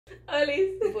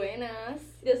Olis. Buenas.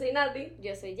 Yo soy Nati.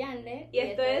 Yo soy Yanle. Y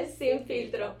esto es Sin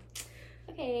Filtro.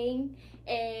 Ok.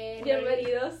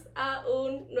 Bienvenidos a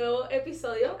un nuevo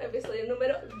episodio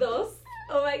número 2.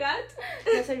 Oh my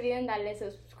god. No se olviden darle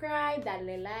subscribe,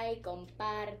 darle like,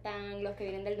 compartan los que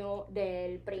vienen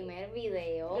del primer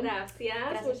video.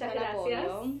 Gracias, muchas por el gracias.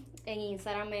 apoyo. En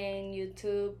Instagram, en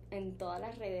YouTube, en todas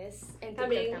las redes, en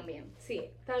TikTok también. Sí,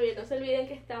 también no se olviden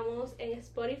que estamos en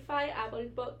Spotify, Apple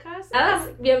Podcasts.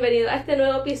 Bienvenidos a este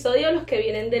nuevo episodio. Los que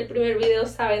vienen del primer video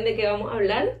saben de qué vamos a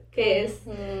hablar, que es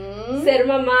ser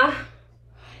mamá.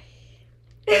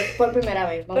 Por primera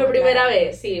vez. Por primera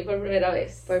vez, sí, por primera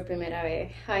vez. Por primera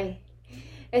vez. Ay,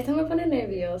 esto me pone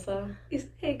nerviosa.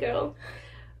 Hey girl.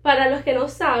 Para los que no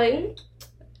saben,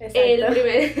 Exacto.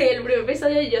 el primer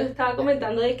episodio yo estaba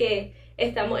comentando de que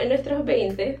estamos en nuestros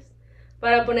 20.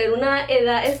 Para poner una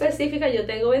edad específica, yo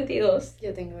tengo 22.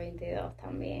 Yo tengo 22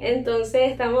 también.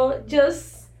 Entonces estamos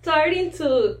just starting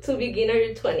to begin our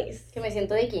 20s. Que me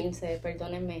siento de 15,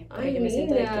 perdónenme, pero Ay, yo me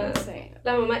siento de mira. 15.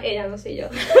 La mamá, ella, no soy yo.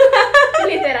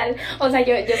 Literal. O sea,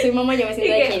 yo soy mamá, yo me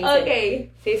siento de 15.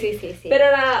 Ok. Sí. Pero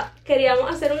nada, queríamos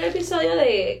hacer un episodio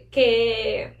de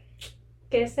qué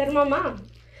es ser mamá.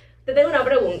 Te tengo una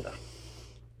pregunta.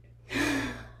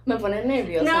 Me pones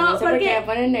nerviosa, No, no sé por qué me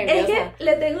pones nerviosa. Es que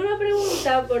le tengo una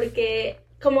pregunta porque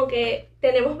como que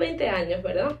tenemos 20 años,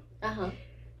 ¿verdad? Ajá.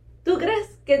 ¿Tú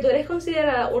crees que tú eres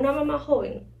considerada una mamá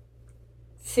joven?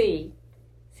 Sí.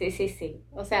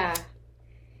 O sea,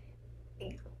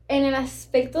 en el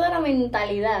aspecto de la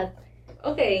mentalidad,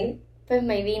 Ok. pues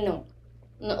maybe no.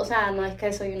 O sea, no es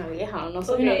que soy una vieja, no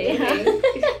soy Ok, una vieja.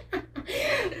 ok.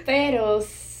 Pero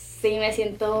sí me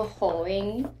siento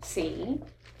joven, sí.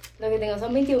 Lo que tengo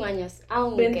son 21 años,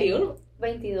 aunque... 21.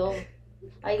 22.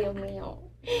 Ay, Dios mío.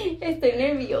 Estoy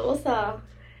nerviosa.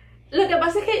 Lo que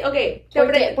pasa es que, ok.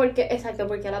 ¿Por qué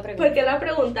la pregunta? ¿Por qué la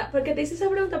pregunta? Porque te hice esa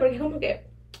pregunta porque es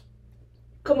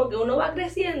como que uno va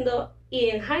creciendo y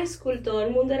en high school todo el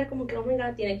mundo era como que, oh my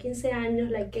god, tiene 15 años,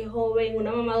 like, qué joven,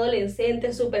 una mamá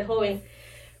adolescente, súper joven.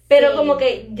 Pero Sí. como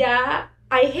que ya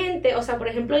hay gente, o sea, por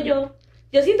ejemplo yo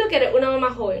siento que eres una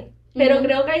mamá joven, pero Ujú.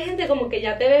 creo que hay gente como que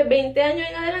ya te ve 20 años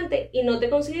en adelante y no te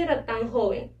considera tan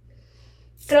joven.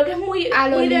 Creo que es muy A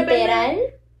lo muy literal,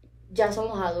 ya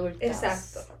somos adultas.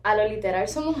 Exacto. A lo literal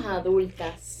somos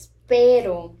adultas,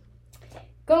 pero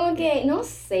como que, no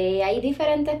sé, hay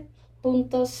diferentes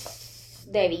puntos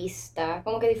de vista,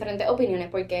 como que diferentes opiniones,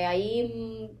 porque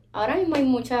ahora mismo hay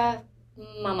muchas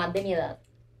mamás de mi edad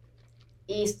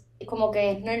y como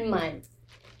que es normal.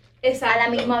 Exacto. A la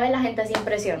misma vez la gente se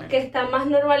impresiona. Que está más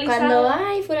normalizado. Cuando,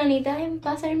 ay, fulanita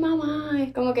va a ser mamá,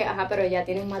 es como que, ajá, pero ya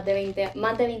tienes más de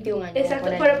 21 años. Exacto,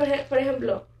 ya, pero por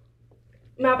ejemplo,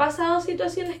 me ha pasado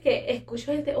situaciones que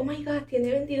escucho gente, oh my god,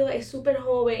 tiene 22, es súper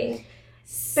joven.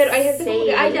 Pero hay gente como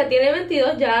que, ay, ya tiene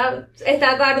 22, ya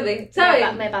está tarde,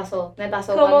 ¿sabes? Me pasó.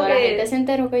 Como Cuando la que- gente se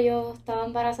enteró que yo estaba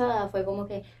embarazada, fue como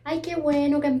que, ay, qué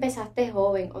bueno que empezaste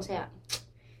joven. O sea,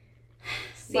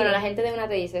 Sí. bueno, la gente de una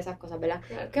te dice esas cosas, ¿verdad?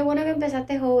 Claro. Qué bueno que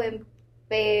empezaste joven,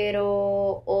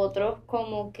 pero otros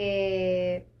como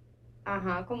que,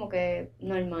 ajá, como que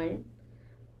normal.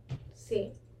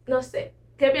 Sí, no sé.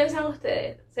 ¿Qué piensan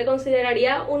ustedes? ¿Se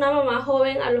consideraría una mamá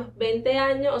joven a los 20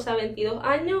 años, o sea, 22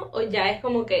 años, o ya es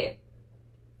como que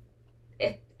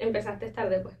empezaste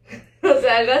tarde, pues? O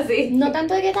sea, algo así. No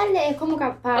tanto de que tarde, es como que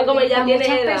para O como ya tienes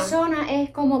muchas edad. personas es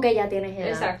como que ya tienes edad.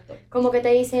 Exacto. Como que te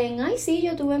dicen, ay, sí,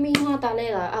 yo tuve mi hijo a tal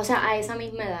edad, o sea, a esa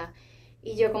misma edad.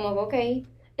 Y yo como, ok,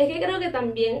 Es que creo que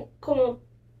también como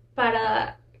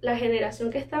para la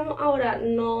generación que estamos ahora,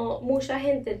 no mucha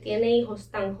gente tiene hijos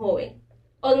tan joven.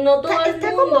 O no todo el está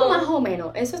mundo. como más o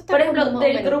menos, eso está Por como ejemplo, más o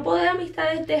del menos. grupo de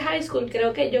amistades de high school,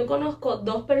 creo que yo conozco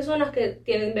 2 personas que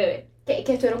tienen bebé.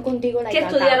 Que estuvieron contigo Que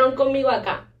estudiaron conmigo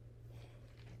acá.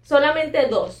 Solamente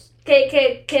 2.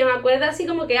 Que me acuerdo así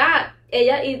como que,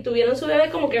 ella y tuvieron su bebé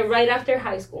como que right after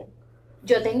high school.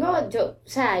 Yo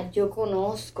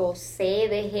conozco, sé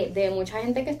de mucha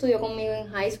gente que estudió conmigo en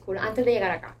high school antes de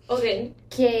llegar acá. Ok,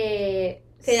 Que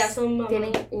ya son mamás.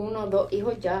 tienen 1 o 2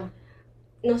 hijos ya.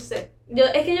 No sé.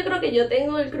 Es que yo creo que yo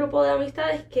tengo el grupo de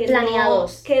amistades que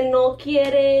Planeados. que no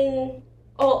quieren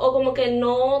o como que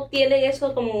no tienen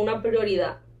eso como una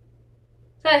prioridad.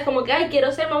 ¿Sabes? Como que, ay,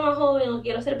 quiero ser mamá joven o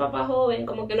quiero ser papá joven.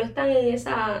 Como que no están en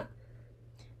esa...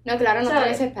 No, claro, no está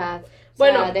en ¿Sabes? ese path.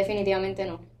 Bueno. O sea, definitivamente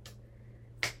no.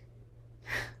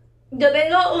 Yo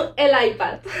tengo el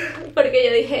iPad. Porque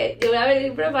yo dije, yo voy a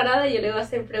venir preparada y yo le voy a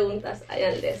hacer preguntas a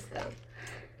Yandesca.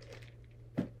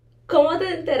 ¿Cómo te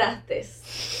enteraste?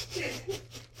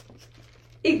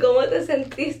 ¿Y cómo te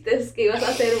sentiste que ibas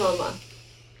a ser mamá?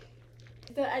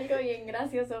 Esto es algo bien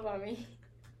gracioso para mí.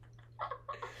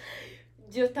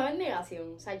 yo estaba en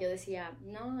negación, o sea, yo decía,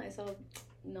 no, eso,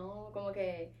 no, como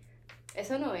que,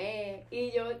 eso no es.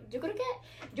 Y yo creo que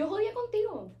yo jodía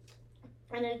contigo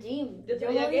en el gym. Yo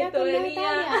sabía que esto venía.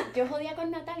 Natalia, yo jodía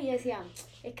con Natalia y decía,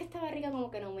 es que esta barriga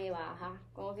como que no me baja,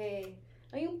 como que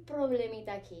hay un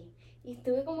problemita aquí. Y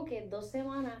estuve como que 2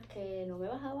 semanas que no me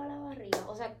bajaba la barriga,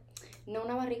 o sea, no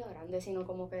una barriga grande, sino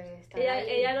como que estaba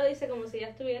ella lo dice como si ella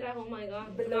estuviera, oh my god,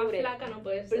 más flaca no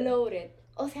puede ser. Bloated.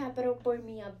 O sea, pero por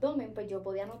mi abdomen, pues yo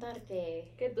podía notar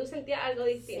que... Que tú sentías algo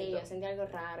distinto. Sí, yo sentía algo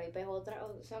raro. Y pues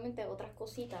solamente otras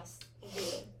cositas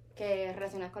que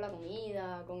relacionadas con la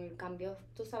comida, con el cambio,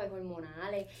 tú sabes,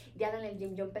 hormonales. Ya en el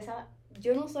gym yo empezaba...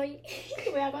 Yo no soy...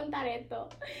 Te voy a contar esto.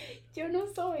 Yo no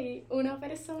soy una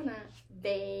persona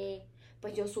de...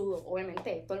 Pues yo sudo,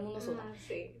 obviamente, todo el mundo suda. Ah,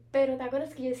 sí. Pero ¿te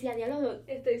acuerdas que yo decía, diálogo?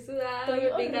 Estoy sudando,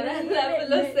 Estoy me pican horrible,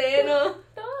 los senos.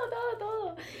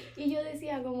 Todo. Y yo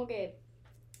decía como que,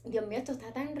 Dios mío, esto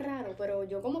está tan raro, pero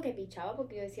yo como que pichaba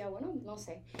porque yo decía, bueno, no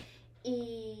sé.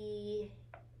 Y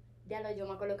yo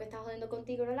me acuerdo que estaba jodiendo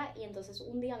contigo, ¿verdad? Y entonces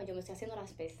un día yo me estoy haciendo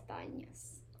las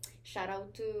pestañas. Shout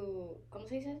out to, ¿cómo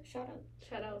se dice? Shout out.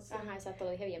 Shout out, sí. Ajá, exacto,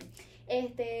 lo dije bien.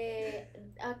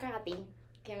 A Katy,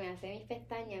 que me hace mis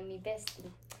pestañas, mi bestie.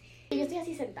 Y yo estoy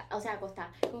así sentada, o sea,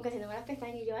 acostada, como que haciéndome las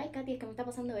pestañas y yo, ay, Katy, es que me está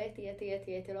pasando esto y esto y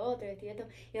esto y esto y lo otro y esto y esto.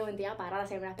 Y de momento ella para de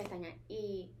hacerme las pestañas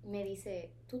y me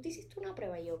dice, ¿tú te hiciste una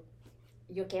prueba? Y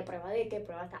yo, ¿qué prueba? ¿De qué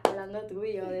prueba estás hablando tú?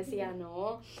 Y yo decía,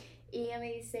 no. Y ella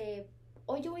me dice,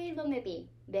 hoy yo voy a ir donde ti,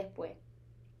 después.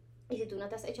 Y si tú no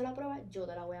te has hecho la prueba, yo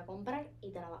te la voy a comprar y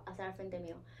te la vas a hacer al frente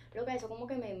mío. Lo que eso como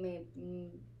que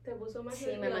te puso más sí,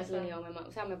 me maquineó,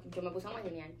 yo me puse a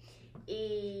maquinear.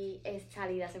 Y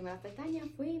salí de hacerme las pestañas,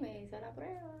 fui, me hice la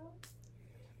prueba.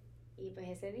 Y pues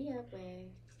ese día, pues...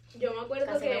 Yo me acuerdo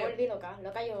casi que... me volví loca,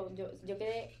 yo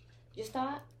quedé... Yo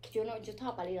estaba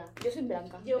pálida, yo soy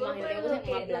blanca. Yo me acuerdo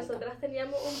que nosotras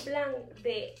teníamos un plan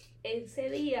de ese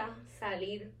día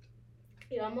salir.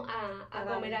 Íbamos a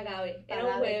comer agave. Era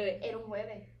un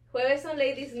jueves. Jueves son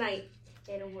Ladies Night.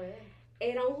 Era un jueves.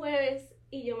 Era un jueves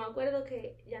y yo me acuerdo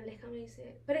que Yanleska me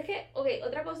dice... Pero es que, ok,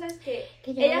 otra cosa es que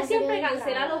ella no siempre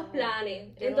cancela los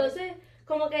planes. Entonces,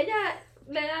 como que ella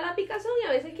le da la picazón y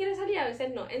a veces quiere salir, a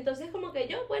veces no. Entonces, como que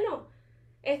yo, bueno,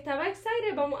 estaba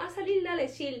excited, vamos a salir, dale,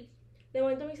 chill. De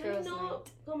momento me dice, no,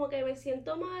 como que me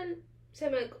siento mal, se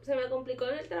me complicó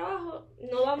en el trabajo,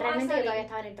 no vamos Realmente a salir. Yo todavía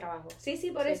estaba en el trabajo.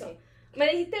 Sí, por eso. Sí. Me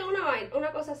dijiste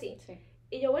una cosa así. Sí.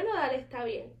 Y yo, bueno, dale, está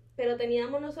bien. Pero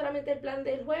teníamos no solamente el plan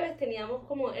del jueves, teníamos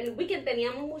como el weekend,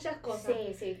 teníamos muchas cosas.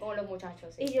 Sí, con los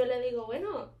muchachos, sí. Y yo le digo,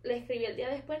 bueno, le escribí el día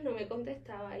después, no me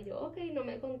contestaba. Y yo, ok, no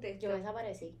me contesta. Yo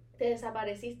desaparecí. Te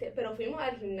desapareciste, pero fuimos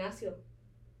al gimnasio.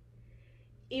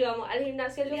 Íbamos al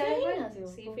gimnasio el día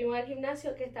después. Sí, fuimos al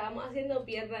gimnasio que estábamos haciendo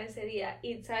pierna ese día.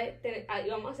 Y, ¿sabes?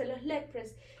 Íbamos a hacer los leg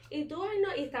press. Y tú, ay,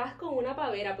 no, y estabas con una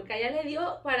pavera, porque a ella le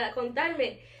dio, para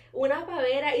contarme, una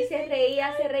pavera y se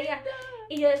reía.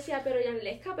 Y yo decía, pero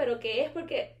Yanleska, ¿pero qué es?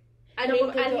 Porque al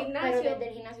gimnasio... Pero desde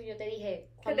el gimnasio yo te dije,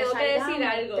 cuando tengo que decir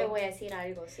algo. Te voy a decir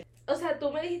algo, sí. O sea,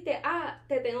 tú me dijiste,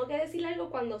 te tengo que decir algo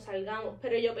cuando salgamos,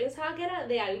 pero yo pensaba que era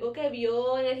de algo que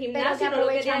vio en el gimnasio, pero que no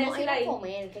lo quería decir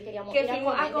ahí. Que queríamos ir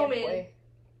a comer. Después.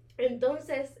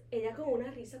 Entonces, ella con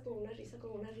una risa,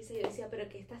 y yo decía, pero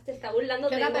que te está burlando.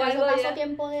 Pero eso pasó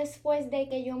tiempo después de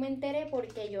que yo me enteré,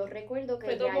 porque yo recuerdo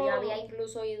que yo había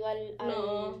incluso ido al...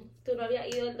 No, tú no habías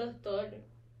ido al doctor.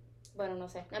 Bueno, no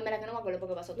sé, en verdad que no me acuerdo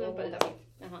porque pasó todo No, así.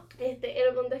 Ajá.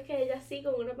 El punto es que ella sí,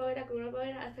 con una pavera,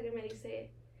 hasta que me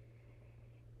dice...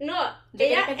 No,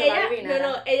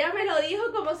 ella me lo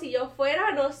dijo como si yo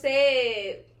fuera, no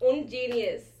sé, un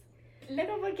genius.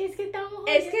 Loco, porque es que estamos...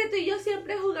 Es que tú y yo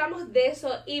siempre jugamos de eso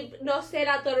y, no sé,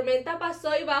 la tormenta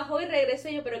pasó y bajó y regresó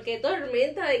y yo, pero ¿qué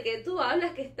tormenta? ¿De qué tú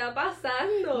hablas? ¿Qué está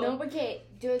pasando? No, porque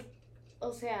yo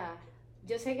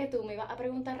sé que tú me ibas a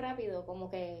preguntar rápido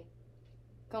como que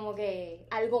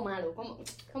algo malo,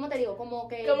 ¿cómo te digo? Como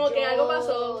que algo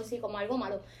pasó. Sí, como algo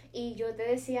malo. Y yo te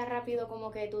decía rápido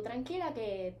como que tú tranquila,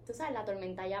 que tú sabes, la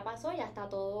tormenta ya pasó, ya está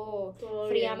todo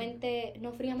fríamente,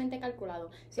 no fríamente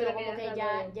calculado, sino pero como que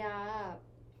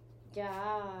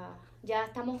ya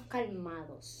estamos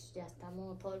calmados, ya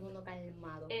estamos todo el mundo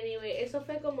calmado. Anyway, eso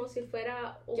fue como si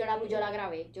fuera yo la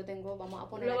grabé, vamos a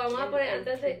poner... Lo vamos a poner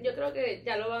antes de... Yo creo que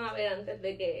ya lo van a ver antes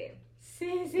de que...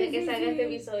 salga este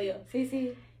episodio.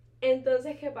 Sí.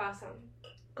 Entonces, ¿qué pasa?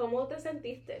 ¿Cómo te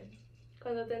sentiste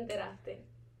cuando te enteraste?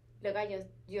 Loca,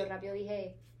 yo rápido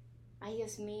dije, ay,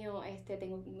 Dios mío,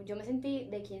 yo me sentí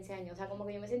de 15 años, o sea, como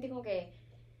que yo me sentí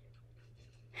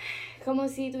como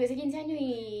si tuviese 15 años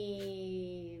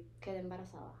y quedé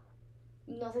embarazada.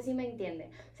 No sé si me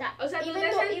entiendes. O sea tú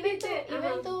te sentiste...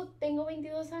 tengo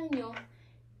 22 años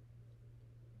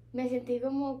me sentí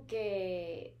como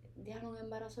que dejaron un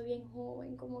embarazo bien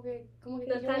joven, como que No ¿qué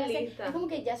yo estás voy a hacer? lista. Es como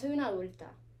que ya soy una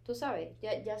adulta, tú sabes,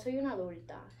 ya soy una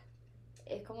adulta.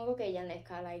 Es como que ya en la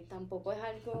escala y tampoco es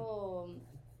algo,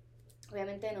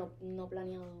 obviamente no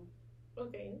planeado,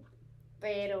 Ok.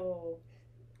 pero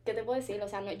 ¿qué te puedo decir? O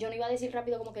sea, yo no iba a decir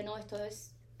rápido como que no,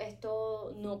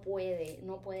 esto no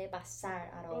puede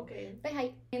pasar at all. Ok. Pues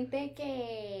hay gente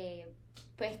que,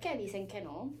 pues que dicen que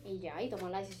no y ya, y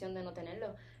toman la decisión de no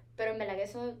tenerlo. Pero en verdad que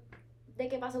eso, de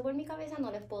que pasó por mi cabeza,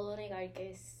 no les puedo negar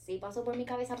que sí pasó por mi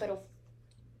cabeza, pero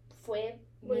fue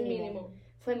Muy mínimo. mínimo.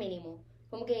 Fue mínimo.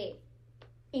 Como que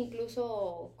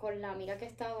incluso con la amiga que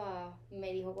estaba,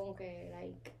 me dijo como que,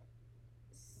 like,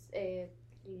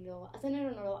 ¿lo vas a tener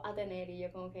o no lo vas a tener? Y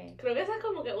yo como que... Creo que esa es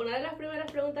como que una de las primeras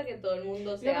preguntas que todo el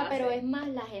mundo se Loca, hace. pero es más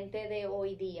la gente de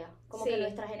hoy día, como que Sí.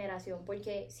 nuestra generación,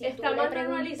 porque si Está tú le más preguntas,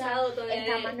 normalizado tener,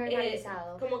 está más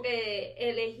normalizado. como que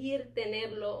elegir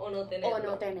tenerlo o no tenerlo. O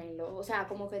no tenerlo, o sea,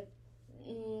 como que...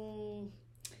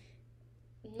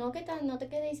 no que no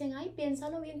te dicen, ay,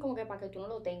 piénsalo bien como que para que tú no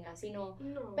lo tengas, sino,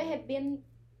 No. ves, es bien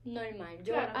normal.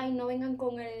 Claro. Ay, no vengan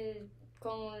con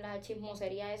la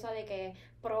chismosería esa de que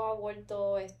pro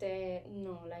aborto,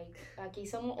 no, like, aquí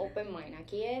somos open mind,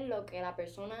 aquí es lo que la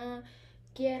persona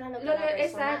quiera, lo que la persona,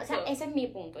 exacto. o sea, ese es mi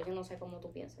punto, yo no sé cómo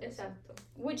tú piensas. Exacto.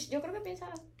 Which, yo creo que piensas...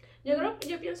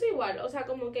 Yo pienso igual, o sea,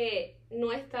 como que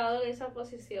no he estado en esa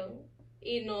posición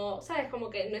y no, ¿sabes? Como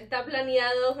que no está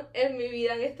planeado en mi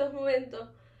vida en estos momentos,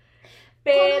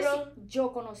 pero...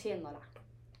 yo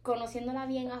conociéndola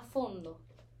bien a fondo,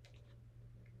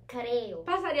 creo...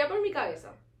 Pasaría por mi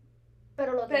cabeza.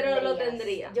 Pero lo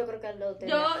tendría. Yo creo que lo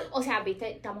tendría. O sea,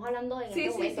 viste, estamos hablando en Sí,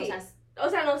 este sí, momento. sí. O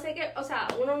sea, no sé qué, o sea,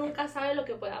 uno nunca sabe lo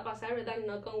que pueda pasar, ¿verdad?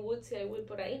 No con Wood si hay Wood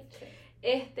por ahí. Sí.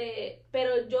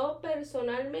 Pero yo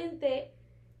personalmente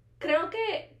creo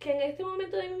que en este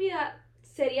momento de mi vida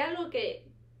sería algo que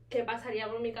pasaría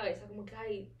por mi cabeza, como que,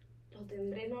 ay, lo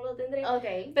tendré, no lo tendré.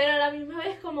 Ok. Pero a la misma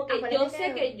vez como que Acuérdate yo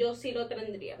sé que yo sí lo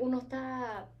tendría. Uno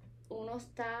está...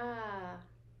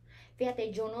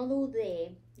 Fíjate, yo no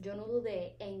dudé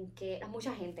en que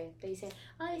mucha gente te dice,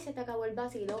 ay, se te acabó el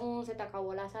vacilón, se te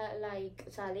acabó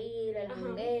salir, el Ajá.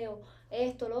 jangueo,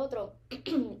 esto, lo otro.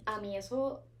 A mí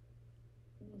eso,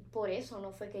 por eso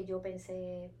no fue que yo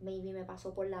pensé, maybe me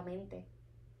pasó por la mente.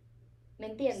 ¿Me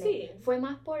entiendes? Sí. Fue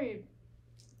más por, qué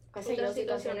sé yo, Otras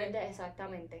situaciones de...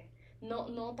 Exactamente.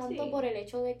 No tanto Sí. por el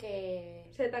hecho de que...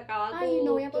 Se te acaba ay,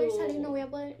 no voy a poder salir, no voy a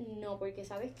poder... No, porque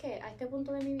 ¿sabes qué? A este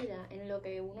punto de mi vida, en lo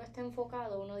que uno está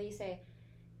enfocado, uno dice,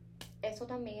 eso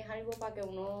también es algo para que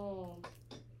uno...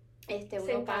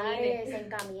 uno pare, se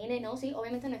encamine, ¿no? Sí,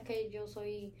 obviamente no es que yo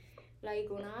soy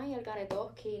like una ay, el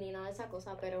Garetoski ni nada de esa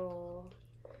cosa, pero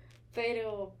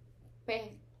pues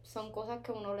son cosas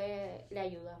que uno le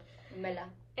ayuda, ¿verdad?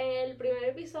 El primer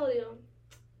episodio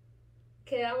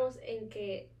quedamos en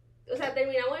que, o sea,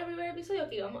 terminamos el primer episodio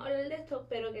que íbamos a hablar de esto,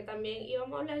 pero que también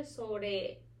íbamos a hablar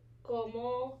sobre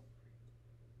cómo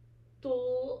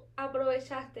tú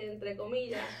aprovechaste, entre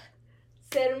comillas,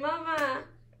 ser mamá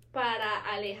para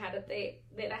alejarte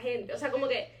de la gente. O sea, como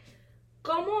que,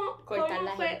 ¿cómo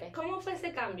fue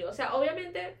ese cambio? O sea,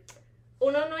 obviamente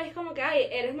uno no es como que, ay,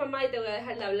 eres mamá y te voy a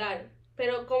dejar de hablar,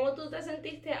 pero ¿cómo tú te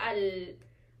sentiste al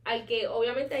que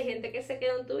obviamente hay gente que se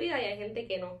quedó en tu vida y hay gente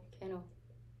que no? Que no.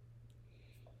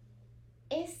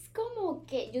 Es como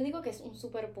que, yo digo que es un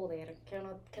superpoder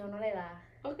que uno le da.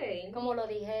 Ok. Como lo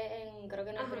dije creo que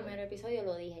en el Ajá. primer episodio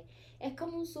lo dije. Es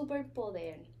como un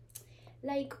superpoder.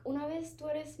 Like, una vez tú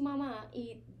eres mamá,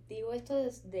 y digo esto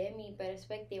desde mi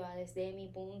perspectiva, desde mi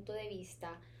punto de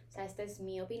vista, o sea, esta es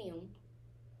mi opinión,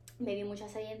 maybe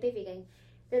muchas se identifiquen,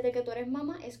 desde que tú eres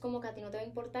mamá es como que a ti no te va a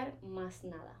importar más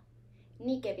nada.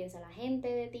 Ni qué piensa la gente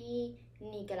de ti,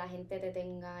 ni que la gente te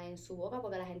tenga en su boca,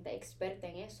 porque la gente es experta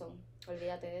en eso.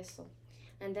 Olvídate de eso.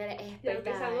 La gente es experta ya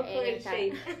empezamos con el esta...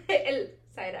 shade. El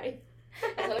side-eye.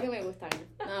 Eso es lo que me gusta a mí.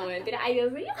 No, mentira. Ay,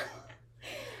 Dios mío.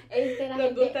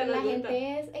 La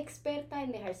gente es experta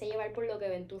en dejarse llevar por lo que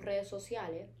ven tus redes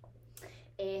sociales.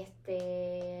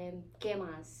 ¿Qué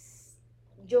más?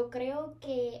 Yo creo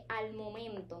que al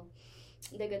momento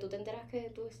de que tú te enteras que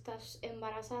tú estás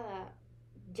embarazada,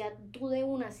 ya tú de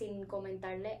una, sin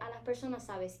comentarle a las personas,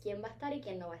 sabes quién va a estar y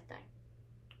quién no va a estar.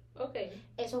 Ok.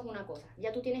 Eso es una cosa.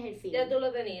 Ya tú tienes el feeling. Ya tú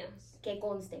lo tenías. Que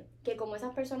conste. Que como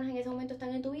esas personas en ese momento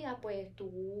están en tu vida, pues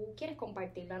tú quieres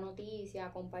compartir la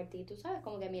noticia, compartir, tú sabes,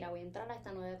 como que mira, voy a entrar a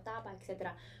esta nueva etapa,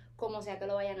 etcétera. Como sea que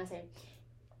lo vayan a hacer.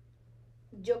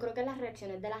 Yo creo que las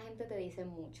reacciones de la gente te dicen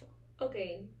mucho. Ok.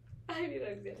 Ay, mi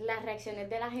reacción. Las reacciones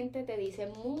de la gente te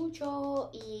dicen mucho,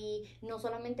 y no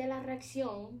solamente la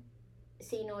reacción,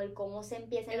 sino el cómo se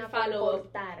empiezan El a follow-up.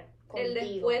 comportar contigo. El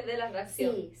después de la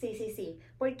reacción. Sí.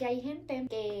 Porque hay gente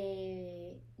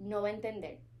que no va a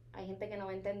entender. Hay gente que no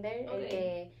va a entender el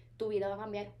que tu vida va a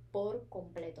cambiar por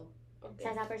completo. O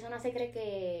sea, esa persona se cree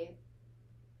que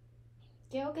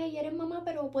ok, eres mamá,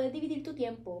 pero puedes dividir tu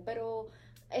tiempo, pero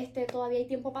todavía hay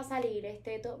tiempo para salir,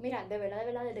 mira, de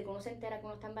verdad, desde que uno se entera que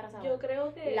uno está embarazada, yo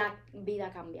creo que la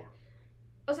vida cambia.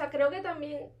 O sea, creo que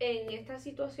también en esta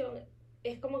situación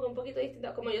es como que un poquito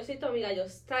distinto, como yo soy tu amiga, yo,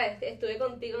 ¿sabes? Estuve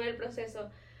contigo en el proceso,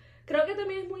 creo que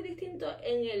también es muy distinto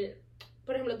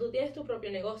por ejemplo, tú tienes tu propio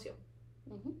negocio.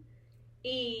 Uh-huh.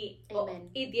 Y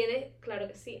tienes, claro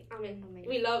que sí, amén.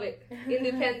 We love it,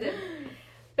 independent.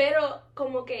 Pero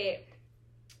como que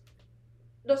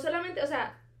no solamente, o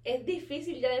sea, es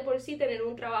difícil ya de por sí tener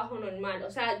un trabajo normal.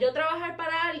 O sea, yo trabajar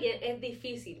para alguien es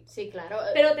difícil. Sí, claro.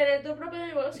 Pero tener tu propio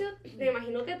negocio, me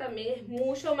imagino que también es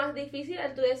mucho más difícil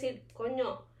al tú decir,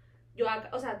 coño,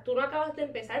 o sea, tú no acabas de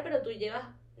empezar, pero tú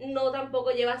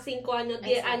tampoco llevas 5 años,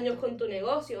 10 años con tu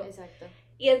negocio. Exacto.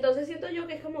 Y entonces siento yo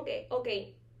que es como que, ok,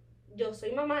 yo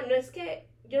soy mamá, no es que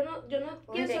yo no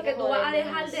pienso que tú vas a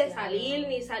dejar de salir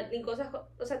ni cosas,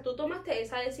 o sea, tú tomaste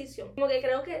esa decisión. Como que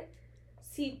creo que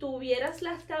si tuvieras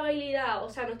la estabilidad, o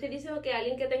sea, no estoy diciendo que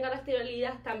alguien que tenga la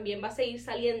estabilidad también va a seguir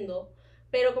saliendo,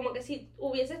 pero como que si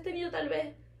hubieses tenido tal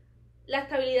vez la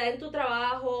estabilidad en tu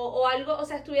trabajo o algo, o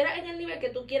sea, estuvieras en el nivel que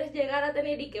tú quieres llegar a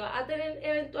tener y que vas a tener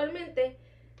eventualmente,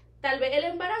 tal vez el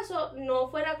embarazo no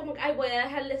fuera como que, ay, voy a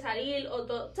dejar de salir o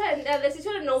todo. O sea, las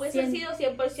decisiones no hubiesen sido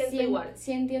 100% igual.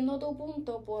 Sí entiendo tu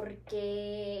punto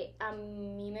porque a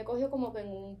mí me cogió como que en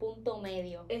un punto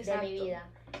medio de mi vida.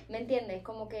 ¿Me entiendes?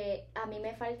 Como que a mí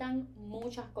me faltan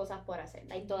muchas cosas por hacer.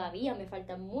 Y todavía me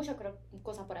faltan muchas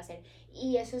cosas por hacer.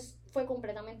 Y eso fue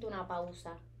completamente una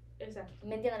pausa. Exacto.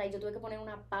 ¿Me entiendes? Yo tuve que poner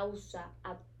una pausa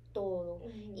a todo.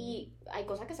 Uh-huh. Y hay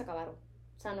cosas que se acabaron.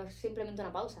 O sea, no es simplemente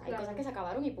una pausa. Claro. Hay cosas que se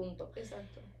acabaron y punto.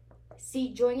 Exacto.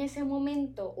 Si yo en ese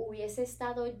momento hubiese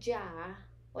estado ya...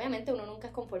 Obviamente uno nunca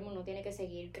es conforme, uno tiene que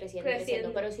seguir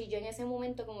creciendo. Pero si yo en ese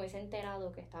momento como hubiese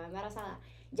enterado que estaba embarazada,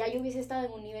 ya yo hubiese estado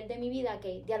en un nivel de mi vida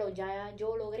que ya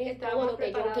yo logré todo lo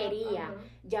que yo quería. Uh-huh.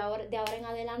 Ya de ahora en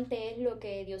adelante es lo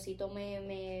que Diosito me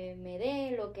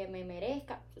dé, lo que me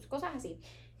merezca, cosas así.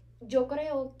 Yo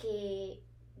creo que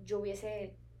yo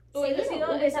hubiese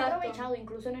aprovechado,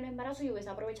 incluso en el embarazo, yo hubiese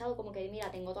aprovechado como que,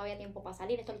 mira, tengo todavía tiempo para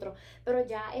salir, esto, lo otro, pero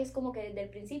ya es como que desde el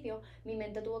principio mi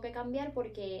mente tuvo que cambiar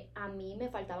porque a mí me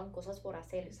faltaban cosas por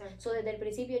hacer. So, desde el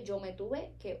principio yo me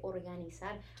tuve que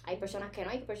organizar. Hay personas que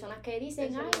no, hay personas que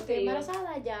dicen, estoy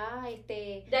embarazada, ya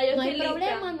no hay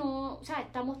problema, no, o sea,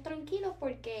 estamos tranquilos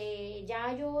porque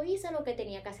ya yo hice lo que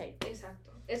tenía que hacer.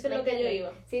 Exacto, eso es lo que yo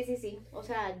iba. Sí, o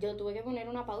sea, yo tuve que poner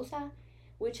una pausa,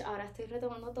 which ahora estoy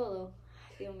retomando todo.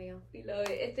 Dios mío.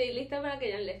 Estoy lista para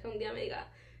que Jan un día me diga,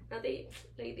 Nati,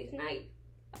 ladies night.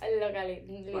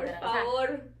 Por favor.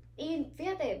 O sea, y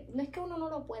fíjate, no es que uno no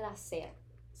lo pueda hacer.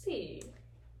 Sí.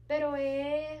 Pero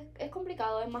es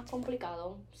complicado, es más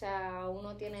complicado. O sea,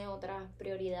 uno tiene otras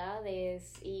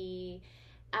prioridades y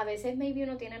a veces maybe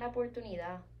uno tiene la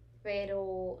oportunidad,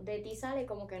 pero de ti sale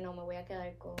como que no, me voy a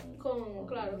quedar con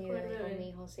mi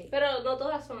hijo, sí. Pero no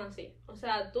todas son así. O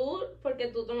sea, porque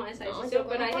tú tomas esa decisión,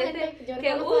 pero hay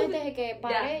gente que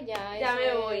pare, ya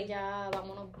me voy. Ya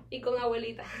vámonos. Y con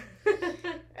abuelita.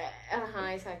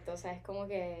 Ajá, exacto. O sea, es como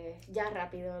que ya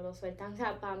rápido lo sueltan. O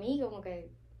sea, para mí como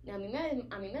que a mí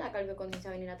me da cargo de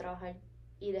conciencia venir a trabajar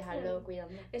y dejarlo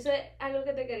cuidando. Eso es algo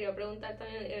que te quería preguntar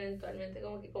también eventualmente,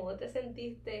 como que cómo te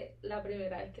sentiste la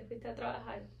primera vez que fuiste a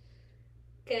trabajar,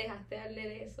 que dejaste al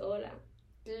nene sola.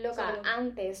 Loca,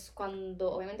 antes,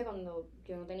 obviamente cuando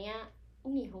yo no tenía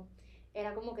un hijo,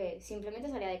 era como que simplemente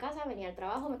salía de casa, venía al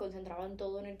trabajo, me concentraba en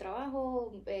todo en el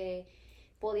trabajo,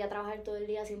 podía trabajar todo el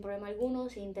día sin problema alguno,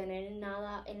 sin tener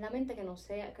nada en la mente que no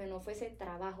fuese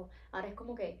trabajo. Ahora es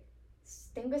como que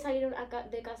tengo que salir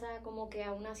de casa como que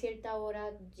a una cierta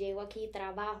hora, llego aquí,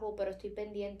 trabajo, pero estoy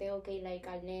pendiente, ok, like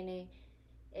al nene,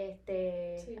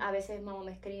 sí. A veces mamá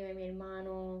me escribe, mi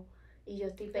hermano, y yo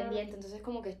estoy pendiente, entonces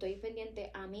como que estoy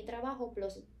pendiente a mi trabajo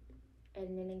plus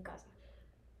el nene en casa.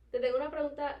 Te tengo una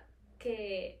pregunta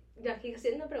que yo aquí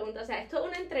haciendo preguntas, o sea, esto es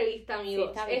una entrevista, amigos. Sí,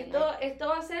 está bien, esto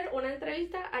va a ser una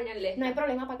entrevista a Yanlesta. No hay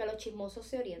problema para que los chismosos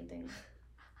se orienten.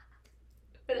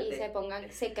 Y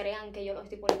se crean que yo lo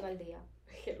estoy poniendo al día.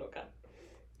 Qué loca.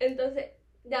 Entonces,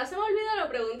 ya se me olvidó la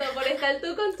pregunta por estar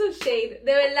tú con tu shade.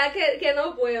 De verdad que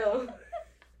no puedo.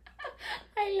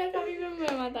 Ay, la Cami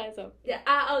me mata eso. Ya,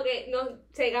 ok,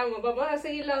 sigamos. Vamos a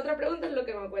seguir la otra pregunta, es lo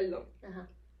que me acuerdo. Ajá.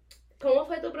 ¿Cómo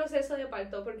fue tu proceso de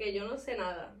parto? Porque yo no sé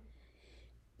nada.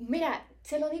 Mira,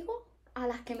 se lo digo a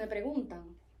las que me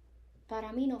preguntan.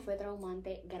 Para mí no fue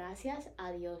traumante, gracias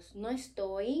a Dios. No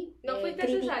estoy ¿No fuiste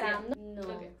criticando.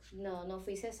 cesárea? Okay. No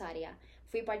fui cesárea.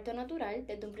 Fui parto natural.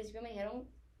 Desde un principio me dijeron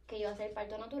que iba a ser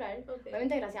parto natural. Okay.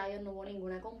 Obviamente, gracias a Dios, no hubo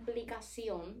ninguna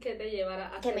complicación que te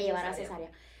llevara a que me llevara a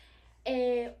cesárea.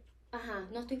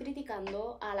 No estoy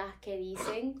criticando a las que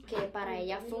dicen que para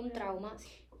ellas fue un trauma,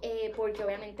 porque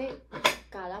obviamente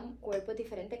cada cuerpo es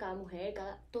diferente, cada mujer,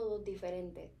 todo es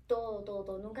diferente,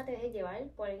 todo. Nunca te dejes llevar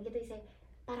por alguien que te dice,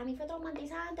 para mí fue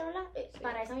traumatizante, ¿verdad? Sí.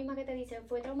 Para esa misma que te dice,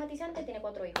 fue traumatizante, tiene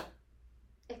 4 hijos.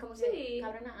 Es como que,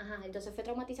 cabrona, entonces fue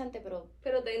traumatizante, pero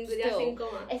tendría 5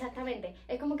 más. Exactamente.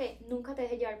 Es como que nunca te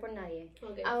dejes llevar por nadie.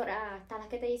 Okay. Ahora, hasta las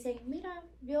que te dicen, mira,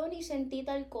 yo ni sentí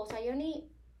tal cosa,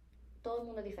 todo el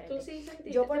mundo es diferente. ¿Tú sí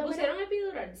sentiste? Yo ¿Te pusieron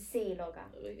epidural? Sí, loca.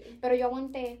 Okay. Pero yo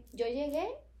aguanté. Yo llegué,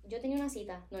 yo tenía una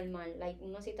cita normal,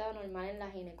 una cita normal en la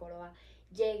ginecóloga.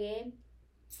 Llegué,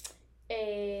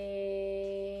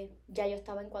 ya yo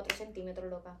estaba en 4 centímetros,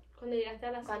 loca. Cuando llegaste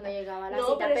a la cita. Cuando llegaba a la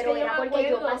cita, pero era porque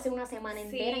yo pasé una semana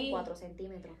entera en 4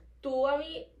 centímetros. Tú a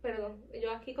mí, perdón,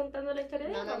 yo aquí contando la historia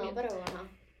de No, pero ajá.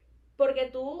 Porque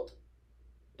tú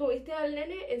tuviste al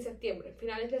nene en septiembre,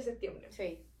 finales de septiembre.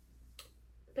 Sí.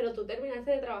 Pero tú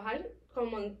terminaste de trabajar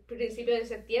como en principio de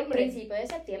septiembre. Principio de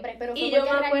septiembre, pero fue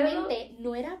porque realmente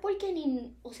no era porque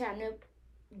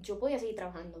yo podía seguir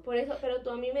trabajando. Por eso, pero tú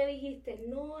a mí me dijiste,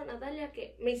 no, Natalia,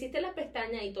 que me hiciste las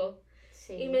pestañas y todo.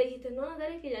 Sí. Y me dijiste, no,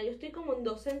 Natalia, que ya yo estoy como en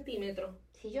 2 centímetros.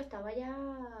 Sí, yo estaba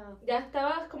ya... Ya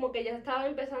estabas como que ya estaba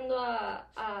empezando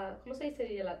a ¿cómo se dice?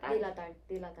 Dilatar.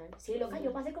 Dilatar. Sí, loca,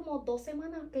 yo pasé como 2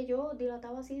 semanas que yo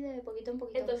dilataba así de poquito en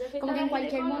poquito. Entonces, como que en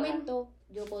cualquier momento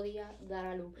yo podía dar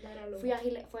a luz.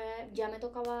 Ya me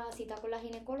tocaba cita con la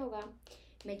ginecóloga,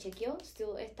 me chequeó,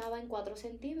 estaba en 4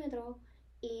 centímetros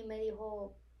y me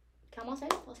dijo, ¿qué vamos a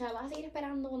hacer? O sea, ¿vas a seguir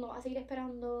esperando? ¿No vas a seguir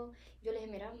esperando? Yo le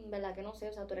dije, mira, en verdad que no sé,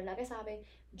 o sea, tú eres la que sabe,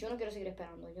 yo no quiero seguir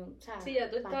esperando. Sí,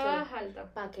 ya tú estabas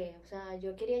alta. ¿Para qué? O sea,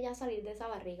 yo quería ya salir de esa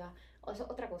barriga. O eso es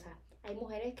otra cosa. Hay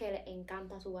mujeres que les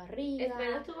encanta su barriga.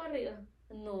 ¿Estrenas tu barriga?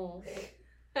 No.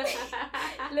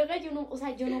 Luego yo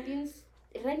no pienso,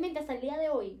 realmente hasta el día de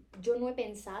hoy, yo no he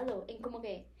pensado en como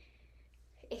que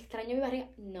extraño mi barriga.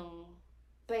 No.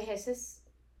 Pues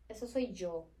eso soy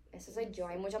yo.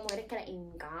 Hay muchas mujeres que les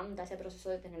encanta ese proceso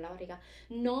de tener la barriga.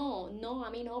 No, a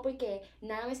mí no, porque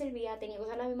nada me servía, tenía que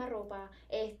usar la misma ropa.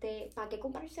 ¿Para qué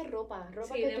comprarse ropa?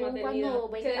 Ropa sí, que tú cuando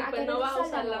vengas a querer no vas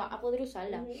usarla, no vas a poder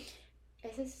usarla. Uh-huh.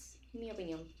 Esa es mi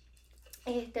opinión.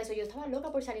 Yo estaba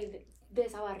loca por salir de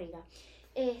esa barriga.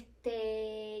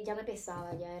 Ya me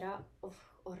pesaba, ya era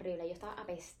horrible, yo estaba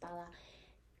apestada.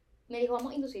 Me dijo,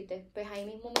 vamos a inducirte. Pues ahí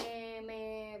mismo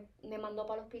me mandó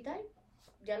para el hospital.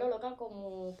 Ya lo loca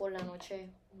como por la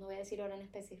noche, no voy a decir hora en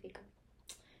específica.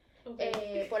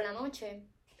 Okay. Por la noche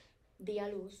di a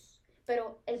luz,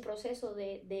 pero el proceso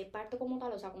de parto como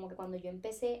tal, o sea, como que cuando yo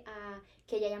empecé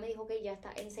que ella ya me dijo que ya está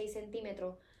en 6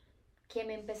 centímetros, que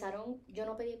me empezaron, yo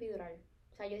no pedí epidural.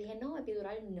 O sea, yo dije, no,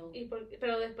 epidural no.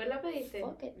 Pero después la pediste.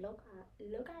 Porque, loca,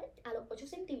 a los 8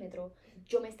 centímetros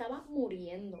yo me estaba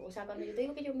muriendo. O sea, cuando yo te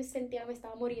digo que yo me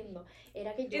estaba muriendo,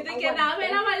 era que yo y te quedaba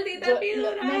la maldita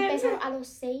epidural. Me empezaron a los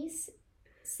 6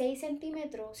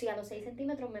 centímetros, sí, a los 6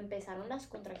 centímetros me empezaron las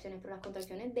contracciones, pero las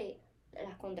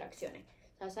contracciones.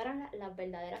 O sea, esas eran las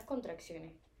verdaderas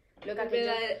contracciones. El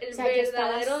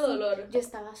verdadero dolor. Yo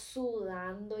estaba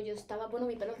sudando, bueno,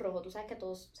 mi pelo es rojo, tú sabes que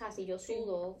todos, o sea, si yo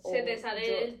sudo... Sí, se te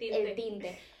sale el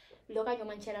tinte. Loca, yo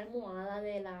manché la almohada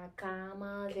de la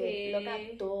cama, loca,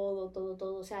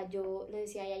 todo. O sea, yo le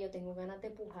decía a ella, yo tengo ganas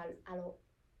de pujar a los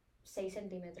 6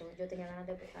 centímetros. Yo tenía ganas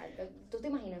de pujar. ¿Tú te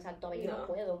imaginas? O sea, todavía yo no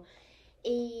puedo.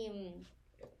 Y...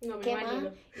 No me ¿qué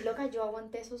imagino. más? Loca, yo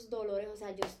aguanté esos dolores, o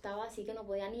sea, yo estaba así que no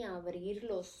podía ni abrir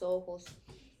los ojos.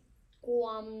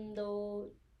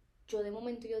 Cuando yo de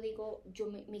momento digo,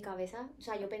 mi cabeza, o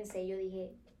sea, yo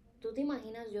dije, ¿tú te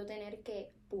imaginas yo tener que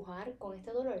pujar con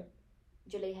este dolor?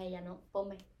 Yo le dije a ella, no,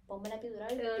 ponme la epidural,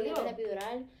 pídeme la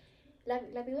epidural.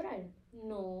 ¿La epidural?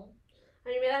 No. A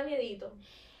mí me da miedito.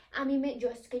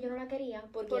 Es que yo no la quería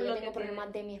porque yo tengo problemas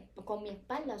con mi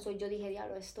espalda, yo dije,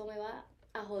 diablo, esto me va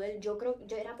a joder. Yo creo,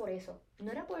 yo era por eso,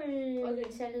 no era por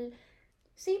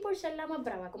por ser la más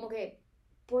brava, como que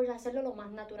por hacerlo lo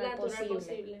más natural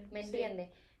posible. ¿Me entiendes?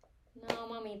 No,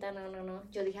 mamita, no.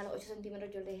 Yo dije a los 8 centímetros,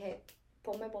 yo le dije,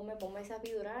 ponme esa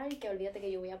epidural, que olvídate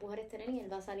que yo voy a pujar este nene y él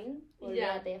va a salir.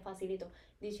 Olvídate, facilito.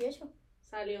 18.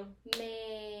 Salió.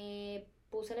 Me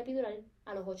puse la epidural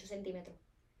a los 8 centímetros.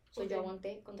 Yo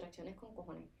aguanté contracciones con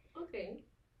cojones. Ok.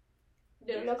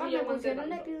 Me pusieron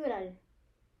la epidural.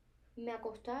 Me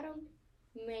acostaron.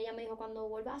 Ella me dijo, cuando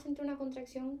vuelvas a sentir una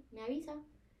contracción, me avisa.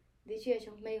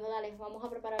 18, me dijo, dale, vamos a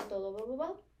preparar todo.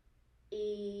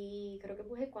 y creo que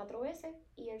puse 4 veces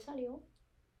y él salió.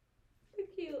 Qué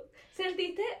cute.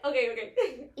 ¿Sentiste? Ok.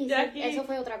 Y Ya sí, aquí. eso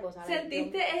fue otra cosa.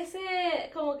 ¿Sentiste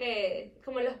ese, como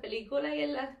en las películas y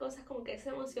en las cosas, como que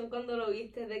esa emoción cuando lo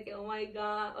viste de que, oh my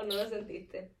god, o no lo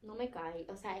sentiste? No me cae,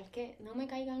 o sea, es que no me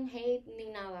caigan hate ni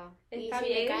nada. Está y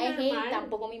si bien, me cae es hate, normal.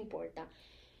 tampoco me importa.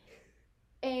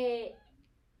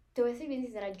 Te voy a ser bien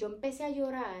sincera, yo empecé a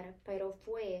llorar, pero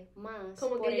fue más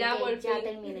Como por que ya, por ya fin.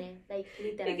 terminé, like, Y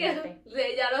literalmente.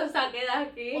 que ya lo saqué de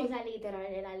aquí. O sea, literal,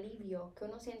 el alivio que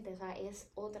uno siente, o sea, es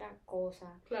otra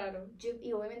cosa. Claro.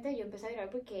 Y obviamente yo empecé a llorar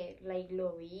porque, like,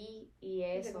 lo vi y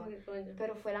eso. Como que coño.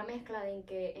 Pero fue la mezcla de en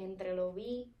que entre lo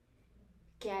vi,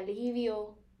 que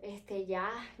alivio,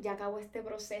 ya acabó este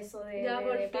proceso de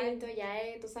parto, ya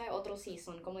es, tú sabes, otro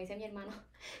season, como dice mi hermano.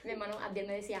 Mi hermano Abdiel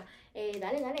me decía,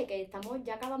 dale, que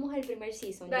ya acabamos el primer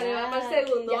season. Dale, ya, va para el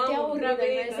segundo, ya estoy vamos, aburrido, él me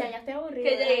rapidito. decía, ya estoy aburrido.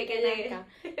 Que deja llegue. nazca.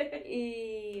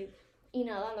 Y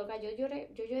nada, loca, yo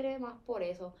lloré más por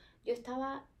eso. Yo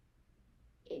estaba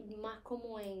más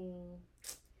como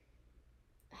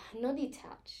no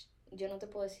detached, yo no te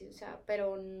puedo decir, o sea,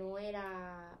 pero no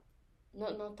era,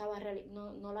 no estaba,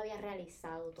 no lo había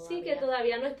realizado todavía. Sí, que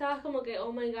todavía no estabas como que,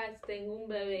 oh my god, tengo un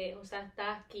bebé, o sea,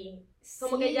 estás aquí.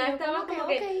 Como Sí, que ya yo estabas como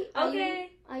que,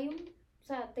 o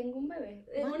sea, tengo un bebé.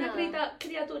 es más una nada,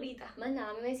 criaturita. Más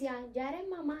nada, me decía, ya eres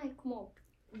mamá, es como,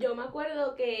 Yo me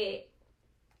acuerdo que,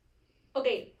 ok,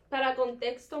 para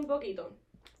contexto un poquito,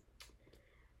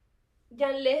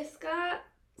 Yanleska,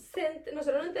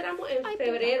 nosotros nos enteramos en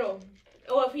febrero,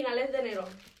 o a finales de enero.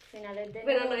 finales de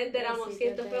Pero nos enteramos,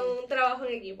 siento fue un trabajo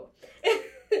en equipo.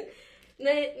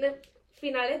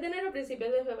 Finales de enero,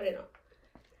 principios de febrero.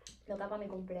 Loca para mi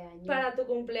cumpleaños. Para tu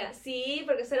cumpleaños. Sí,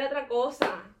 porque eso era otra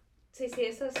cosa. Sí,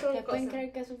 esas son ¿Ustedes pueden cosas.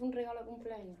 creer que eso fue un regalo de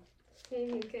cumpleaños? Qué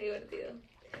divertido.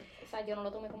 O sea, yo no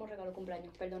lo tomé como regalo de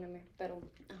cumpleaños, perdónenme, pero...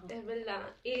 Ajá. Es verdad.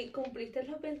 Y cumpliste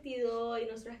los 22 y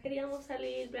nosotras queríamos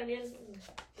salir, planear.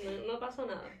 No pasó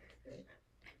nada.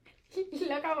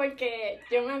 Loca, porque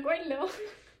yo me acuerdo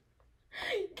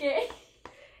que...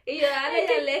 Y yo, dale,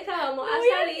 Yanleska, vamos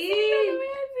a salir. No voy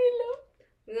a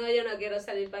decirlo. No, yo no quiero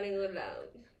salir para ningún lado.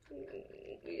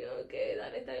 Yo, que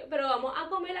dale, está bien. Pero vamos a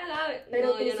comer agave. Pero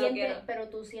No, yo no quiero. Pero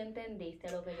tú sí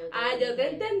entendiste lo que yo te Ah, dije. yo te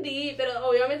entendí, pero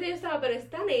obviamente yo estaba, pero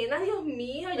esta nena, Dios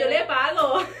mío, yo le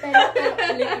pago.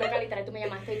 Loca, literal, tú me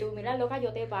llamaste y tú, mira, loca,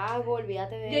 yo te pago,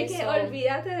 olvídate de Yo eso. dije,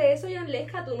 olvídate de eso,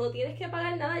 Yanleska, tú no tienes que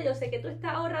pagar nada, yo sé que tú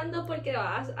estás ahorrando porque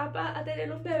vas a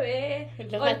tener un bebé.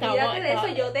 Olvídate de eso,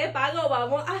 yo te pago,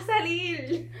 vamos a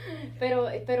salir. Pero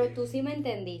tú sí me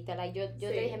entendiste, like, yo Sí.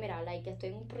 te dije, mira, like, estoy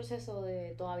en un proceso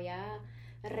de todavía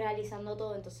realizando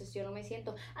todo, entonces yo no me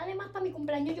siento. Además, para mi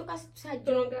cumpleaños yo casi, o sea,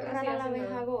 Tú yo nunca casi rara la haces vez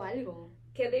nada. hago algo.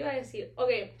 ¿Qué te iba a decir? Ok,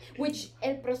 Which,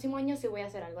 el próximo año sí voy a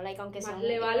hacer algo, like, aunque sea más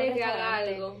le vale que haga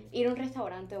algo. Ir a un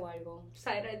restaurante o algo.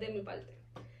 Zaira es de mi parte.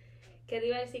 ¿Qué te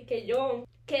iba a decir? Que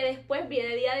después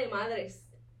viene Día de Madres.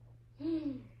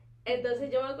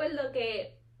 Entonces yo me acuerdo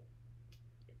que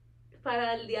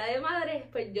para el Día de Madres,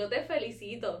 pues yo te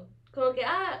felicito. Como que,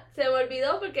 se me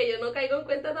olvidó porque yo no caigo en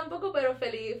cuenta tampoco, pero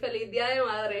feliz Día de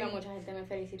Madres. Que mucha gente me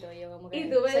felicitó, yo como que... Y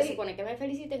tú me ¿Se di- supone que me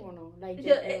feliciten o no? Like,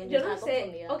 Yo estaba no sé.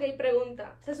 confundida. Ok,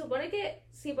 pregunta. Se supone que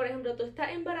si, por ejemplo, tú estás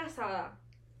embarazada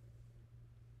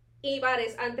y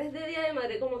pares antes de Día de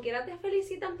Madre, como quiera te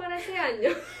felicitan para ese año.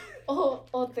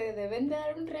 O te deben de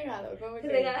dar un regalo. Como ¿Te que...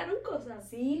 regalaron cosas?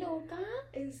 Sí, loca.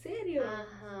 ¿En serio?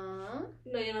 Ajá.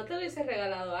 No, yo no te hubiese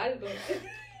regalado algo.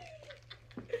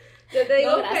 Yo te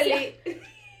digo No, gracias. feliz.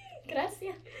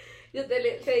 Gracias. Yo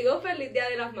te digo feliz Día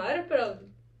de las Madres, pero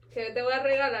 ¿qué te voy a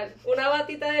regalar? Una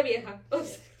batita de vieja. O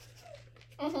sea,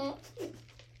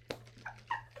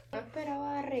 No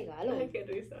esperaba regalo. ay, qué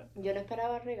risa. Yo no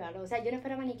esperaba regalo. O sea, yo no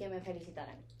esperaba ni que me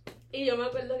felicitaran. Y yo me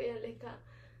acuerdo que Yanleska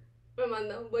me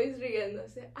manda un voice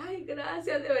riéndose. Ay,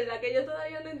 gracias, de verdad que yo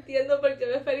todavía no entiendo por qué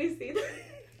me felicitan.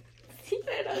 Sí.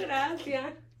 Pero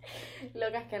gracias.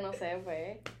 Loca, es que no sé,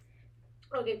 pues.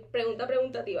 Ok, pregunta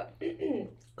preguntativa.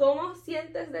 ¿Cómo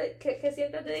sientes qué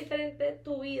sientes de diferente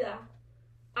tu vida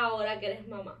ahora que eres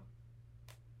mamá?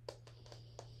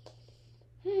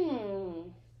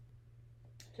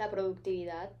 La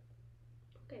productividad.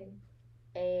 Ok.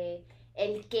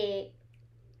 El que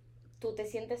tú te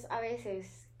sientes a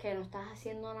veces que no estás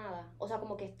haciendo nada. O sea,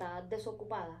 como que estás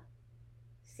desocupada.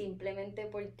 Simplemente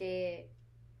porque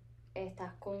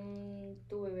estás con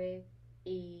tu bebé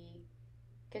y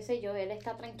qué sé yo, él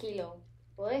está tranquilo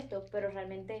o esto, pero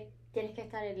realmente tienes que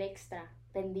estar el extra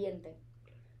pendiente.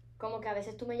 Como que a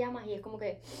veces tú me llamas y es como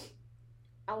que,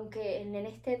 aunque el nene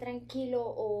esté tranquilo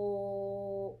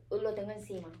o lo tengo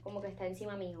encima, como que está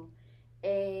encima mío.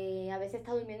 A veces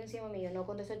está durmiendo encima mío, no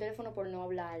contesto el teléfono por no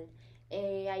hablar.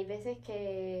 Hay veces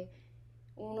que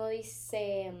uno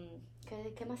dice,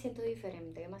 ¿qué más siento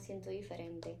diferente? ¿Qué más siento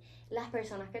diferente? Las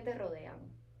personas que te rodean.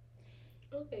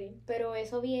 Ok. Pero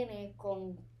eso viene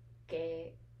con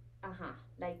que,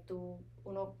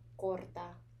 uno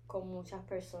corta con muchas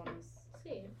personas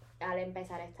Sí. al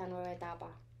empezar esta nueva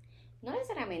etapa. No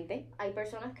necesariamente, hay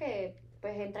personas que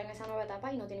pues entran en esa nueva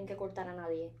etapa y no tienen que cortar a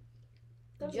nadie.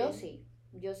 También.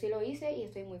 Yo sí lo hice y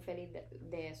estoy muy feliz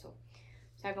de eso.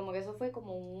 O sea, como que eso fue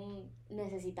como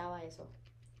necesitaba eso.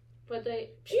 Pues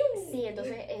Sí,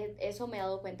 entonces eso me he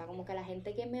dado cuenta, como que la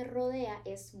gente que me rodea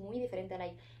es muy diferente.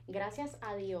 Gracias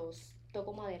a Dios,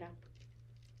 toco madera.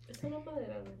 Eso no es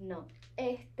madera, ¿no? No,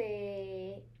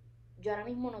 yo ahora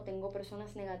mismo no tengo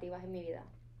personas negativas en mi vida.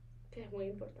 Que es muy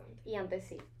importante. Y antes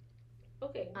sí,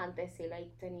 Ok.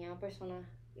 tenía personas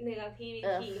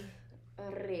Negativity.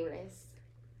 horribles.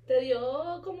 ¿Te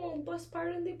dio como un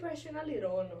postpartum depression al ir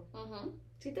o no? Ujú,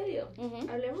 ¿Sí te dio? ujú.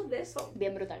 Hablemos de eso.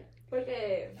 Bien brutal,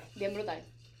 Porque, bien brutal.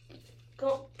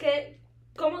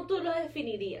 ¿cómo tú lo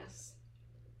definirías?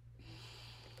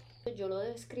 Yo lo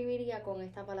describiría con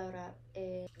esta palabra,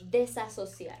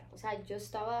 desasociar. O sea, yo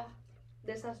estaba...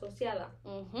 Desasociada.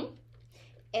 ujú,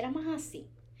 era más así.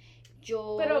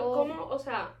 Yo... Pero, ¿cómo? O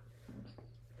sea,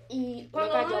 Y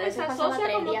cuando loca, uno yo a veces pasaba desasocia,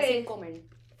 3 como días que... sin comer.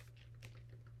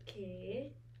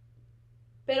 ¿Qué?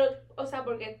 Pero, o sea,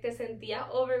 porque te sentías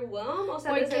overwhelmed, o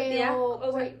sea, te Porque, sentías...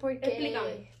 O sea,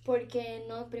 explícame. porque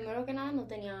no, primero que nada no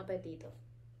tenía apetito.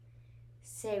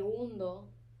 Segundo,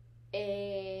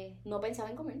 no pensaba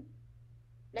en comer.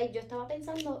 Yo estaba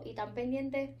pensando y tan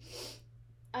pendiente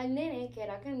al nene que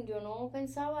era que yo no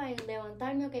pensaba en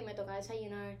levantarme, ok, me toca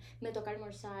desayunar, me toca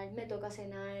almorzar, me toca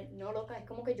cenar. No, loca, es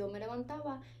como que yo me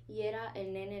levantaba y era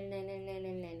el nene, el nene, el nene,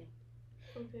 el nene.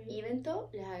 Okay. Y Bento,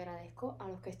 les agradezco a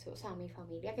los que estoy, o sea, a mi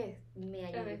familia que me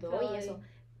Han ayudó estado y eso. ahí.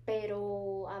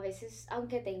 Pero a veces,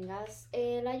 aunque tengas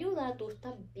la ayuda, tú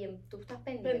estás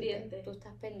pendiente. Tú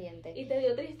estás pendiente. Y te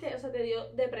dio triste, o sea, te dio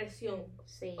depresión.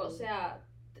 Sí. O sea,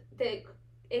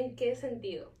 ¿en qué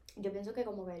sentido? Yo pienso que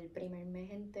como que el primer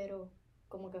mes entero,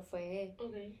 como que fue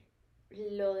Okay.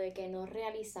 lo de que no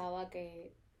realizaba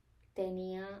que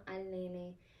tenía al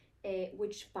nene,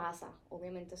 which pasa,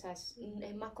 obviamente, o sea,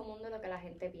 es más común de lo que la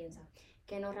gente piensa,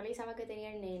 que no realizaba que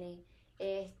tenía el nene,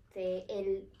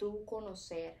 el tú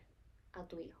conocer a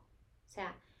tu hijo, o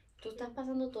sea, tú estás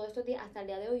pasando todos estos días, hasta el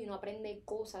día de hoy, y uno aprende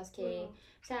cosas que, Wow.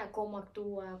 o sea, cómo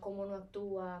actúa, cómo no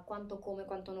actúa, cuánto come,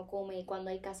 cuánto no come, y cuándo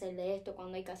hay que hacerle esto,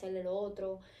 cuándo hay que hacerle lo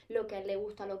otro, lo que a él le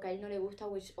gusta, lo que a él no le gusta,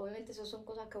 which obviamente esas son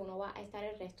cosas que uno va a estar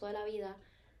el resto de la vida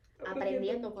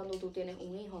aprendiendo cuando tú tienes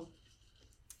un hijo.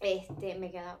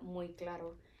 Me queda muy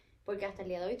claro. Porque hasta el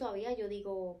día de hoy todavía yo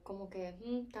digo como que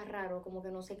está raro, como que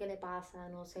no sé qué le pasa,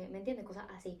 no sé, ¿me entiendes? Cosas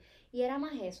así. Y era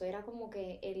más eso, era como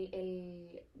que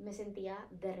me sentía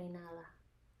drenada,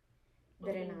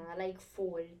 like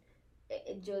full.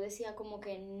 Yo decía como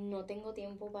que no tengo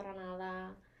tiempo para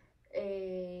nada.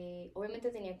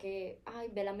 Obviamente tenía que,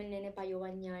 vélame el nene para yo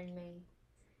bañarme.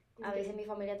 A veces mi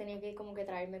familia tenía que como que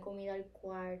traerme comida al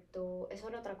cuarto. Eso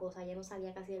era otra cosa, ya no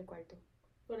salía casi del cuarto.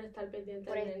 Por estar pendiente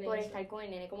Por, del nene. por estar con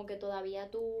el nene, como que todavía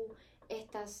tú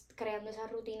estás creando esa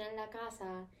rutina en la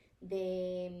casa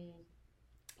de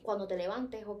cuando te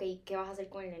levantes, ok, ¿qué vas a hacer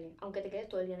con el nene? Aunque te quedes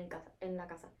todo el día en la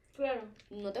casa. Claro.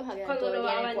 No te vas a quedar Cuando todo el lo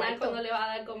día va a en el bañar, cuarto. cuando le va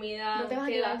a dar comida, No te vas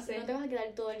 ¿qué va a hacer? no te vas a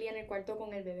quedar todo el día en el cuarto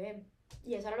con el bebé.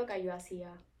 Y eso era lo que yo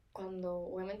hacía cuando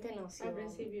obviamente nació. Al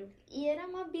principio. Y era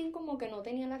más bien como que no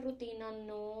tenía la rutina,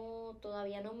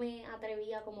 todavía no me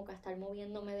atrevía como que a estar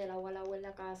moviéndome del agua al agua en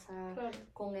la casa, Claro.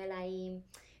 con él ahí.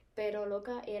 Pero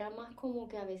loca, era más como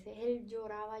que a veces él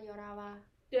lloraba.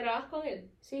 ¿Llorabas con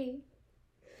él? Sí.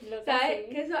 Loca, ¿Sabes?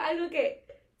 sí. Que eso es algo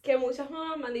que muchas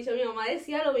mamás me han dicho. Mi mamá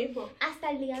decía lo mismo.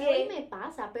 Hasta el día de ¿Qué? hoy me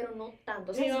pasa, pero no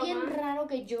tanto. O sea, Mi es bien mamá- raro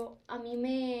que a mí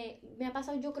me ha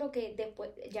pasado, yo creo que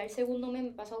después, ya el segundo mes me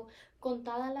ha pasado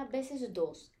contadas las veces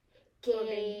 2.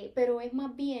 Ok. Pero es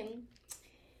más bien,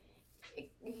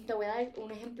 te voy a dar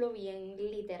un ejemplo bien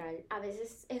literal. A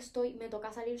veces me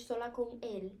toca salir sola con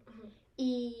él Ajá.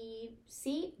 y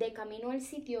sí, de camino al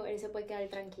sitio, él se puede quedar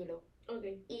tranquilo. Ok.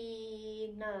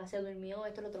 Y nada, se durmió,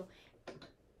 esto, lo otro.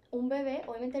 Un bebé,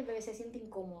 obviamente el bebé se siente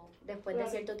incómodo después de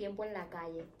Claro. cierto tiempo en la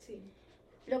calle. Sí.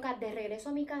 Loca, de regreso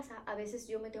a mi casa, a veces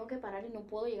yo me tengo que parar y no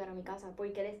puedo llegar a mi casa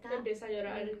porque él está Empieza a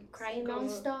llorar. crying Como-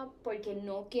 non-stop porque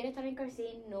no quiere estar en car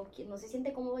seat, no se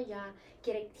siente cómodo ya,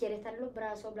 quiere estar en los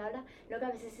brazos, bla, bla. Loca,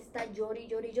 a veces está llora,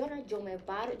 yo me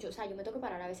paro, yo me tengo que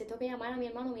parar, a veces tengo que llamar a mi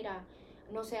hermano, mira,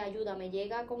 no sé, ayúdame,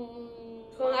 llega con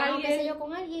alguien. qué sé yo,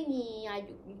 con alguien y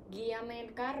guíame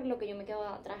el carro, lo que yo me quedo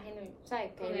atrás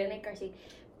 ¿sabes? Que él en el car seat.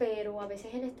 pero a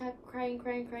veces él está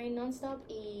crying non-stop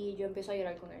y yo empiezo a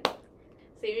llorar con él.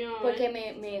 Sí, mi mamá. Porque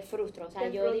me frustro, o sea,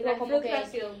 yo digo como que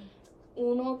frustración.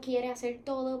 uno quiere hacer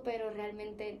todo, pero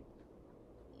realmente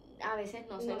a veces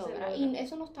no se logra. Y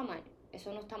eso no está mal,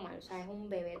 o sea, es un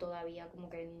bebé todavía, como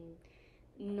que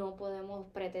no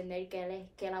podemos pretender que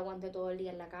él aguante todo el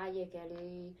día en la calle, que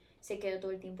él se quede todo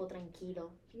el tiempo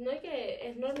tranquilo. No, es que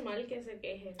es normal que se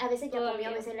queje. A veces ya comió,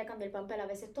 a veces le cambió el papel, a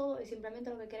veces todo, y simplemente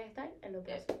lo que quiere es estar en los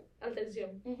brazos.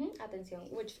 Atención. Atención,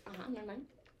 which, normal.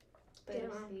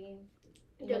 Pero sí.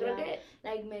 Yo creo que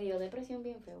me dio depresión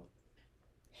bien feo.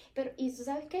 Pero, ¿y tú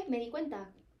sabes qué? Me di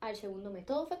cuenta al segundo mes.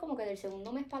 Todo fue como que del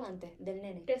segundo mes para adelante, del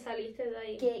nene. Que saliste de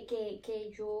ahí.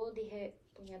 Que yo dije,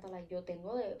 puñatala, yo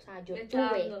tuve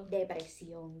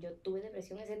depresión.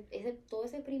 Todo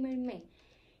ese primer mes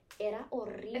era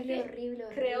horrible,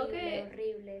 creo que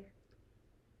horrible.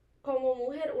 Como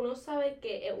mujer uno sabe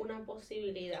que es una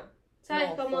posibilidad.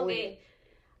 ¿Sabes? Como que,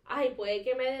 ay, puede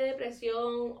que me dé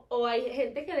depresión, o hay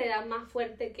gente que le da más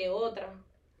fuerte que otra.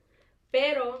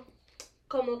 Pero,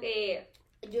 como que...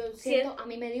 Yo siento, a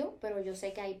mí me dio, pero yo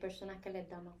sé que hay personas que les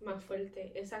da más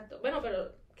fuerte. Exacto. Bueno,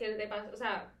 pero, ¿qué te pasa? O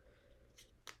sea,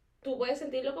 tú puedes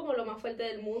sentirlo como lo más fuerte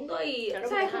del mundo y, claro,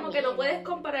 ¿sabes? Como que no puedes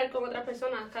comparar con otras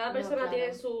personas. Cada persona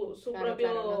tiene su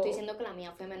propio... Claro. No estoy diciendo que la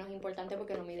mía fue menos importante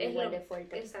porque no me dio igual de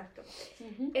fuerte. Exacto.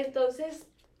 Entonces,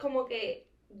 como que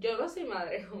yo no soy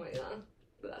madre, oh my God.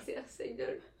 Gracias,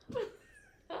 Señor.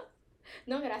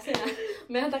 No, gracias.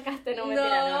 Me atacaste, no,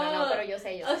 mentira. No, pero yo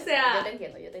sé. O sea, yo te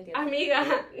entiendo.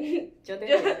 Amiga, yo te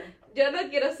entiendo. Yo no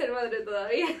quiero ser madre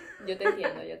todavía. Yo te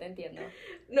entiendo.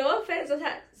 No offense, o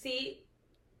sea, sí.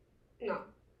 No.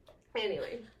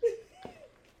 Anyway.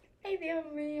 Ay, Dios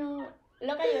mío.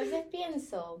 Lo que yo a veces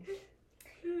pienso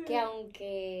que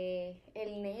aunque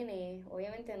el nene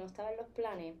obviamente no estaba en los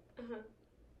planes,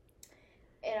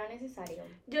 era necesario.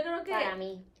 Yo creo que... Para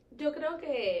mí. Yo creo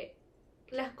que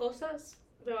las cosas...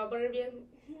 Me va a poner bien...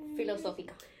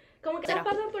 filosófica. Como que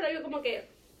pasan por algo como que...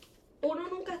 Uno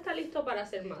nunca está listo para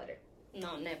ser madre.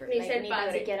 No, never. Ni ser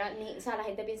padre. Ni siquiera, o sea, la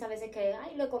gente piensa a veces que,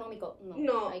 ay, lo económico.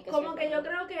 No, como que yo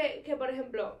creo que, por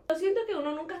ejemplo, yo siento que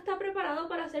uno nunca está preparado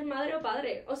para ser madre o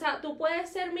padre. O sea, tú puedes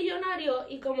ser millonario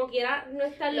y como quiera no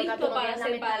estar listo para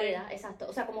ser padre. Exacto,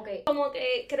 o sea, como que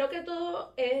creo que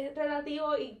todo es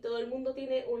relativo y todo el mundo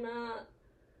tiene una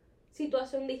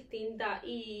situación distinta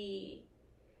y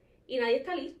nadie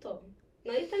está listo.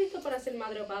 Nadie está listo para ser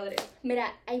madre o padre.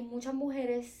 Mira, hay muchas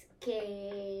mujeres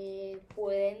que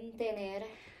pueden tener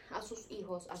a sus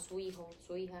hijos, a su hijo,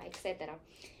 su hija, etcétera,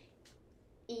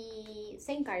 y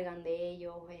se encargan de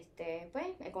ellos, pues,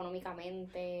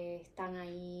 económicamente, están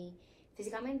ahí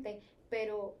físicamente,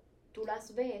 pero tú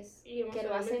las ves y que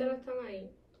lo hacen, no están ahí.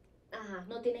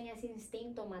 No tienen ese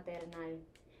instinto maternal.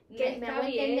 Que me hago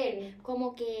entender,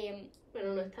 como que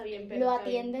bueno, no está bien, pero lo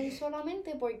atienden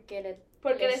solamente porque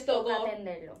les tocó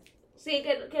atenderlo. Sí,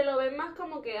 que lo ven más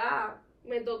como que,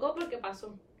 me tocó porque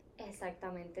pasó.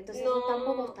 Exactamente, entonces eso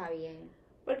tampoco está bien.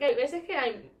 Porque hay veces que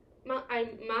hay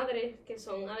madres que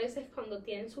son, a veces cuando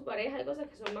tienen su pareja, hay cosas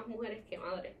que son más mujeres que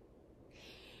madres.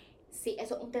 Sí,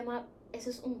 eso es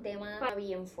un tema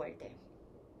bien fuerte.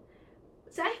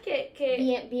 ¿Sabes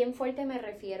qué? Bien fuerte me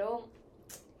refiero...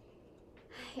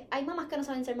 Hay mamás que no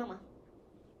saben ser mamás.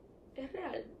 Es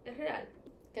real.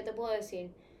 ¿Qué te puedo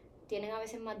decir? Tienen a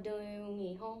veces más de un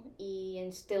hijo y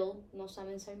still no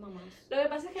saben ser mamás. Lo que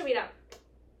pasa es que, mira,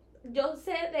 yo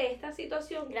sé de esta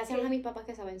situación... Gracias a mis papás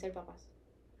que saben ser papás.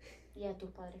 Y a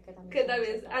tus padres que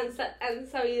también han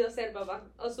sabido ser papás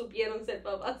o supieron ser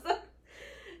papás.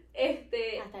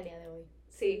 Hasta el día de hoy.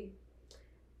 Sí.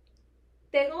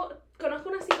 Conozco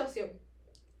una situación.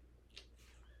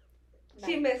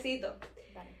 Chismecito.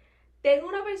 Tengo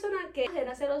una persona que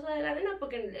era celosa de la nena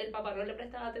porque el papá no le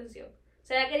prestaba atención. O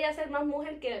sea, ella quería ser más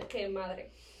mujer que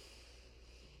madre.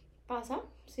 ¿Pasa?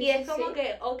 Sí, y es como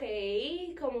que,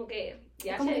 como que...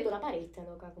 Ya es como que tú la pariste,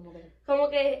 loca, como que... Como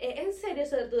que, en serio, o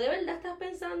sea, tú de verdad estás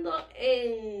pensando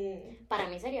en... Para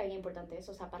mí sería bien importante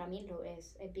eso, o sea, para mí lo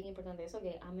es bien importante eso,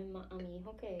 que amen más a mi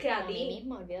hijo que a mí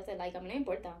misma, olvídate, a mí no me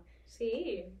importa.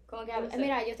 Sí. Como que,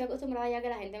 mira, yo estoy acostumbrada ya que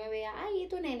la gente me vea, ay, ¿y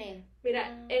tu nene?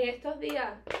 Mira, en estos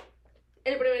días,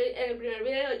 en el primer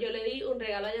video yo le di un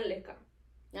regalo a Yanleska.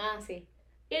 Sí.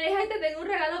 Y le dije, ay, te tengo un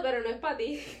regalo, pero no es para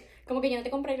ti. Como que yo no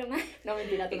te compré nada. No,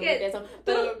 mentira, tú no me eso.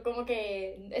 Pero como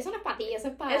que eso no es para ti, eso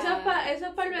es para... Eso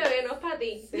es para el bebé, no es para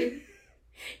ti. Sí.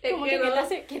 Como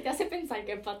que ¿qué te hace pensar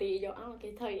que es para ti? Y yo, ok,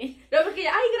 está bien. No, porque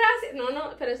ay, gracias.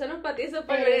 No, pero eso no es para ti, eso es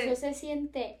para el bebé. Eso se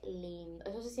siente lindo,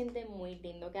 eso se siente muy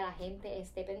lindo, que la gente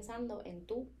esté pensando en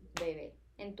tu bebé,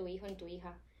 en tu hijo, en tu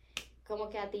hija. como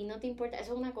que a ti no te importa,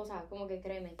 eso es una cosa, como que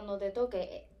créeme, cuando te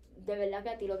toque, de verdad que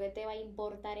a ti lo que te va a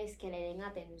importar es que le den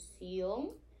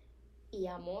atención y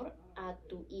amor a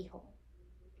tu hijo.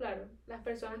 Claro, las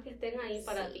personas que estén ahí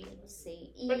para ti.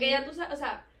 Sí, Porque ya tú sabes, o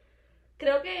sea,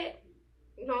 creo que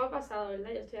no me ha pasado,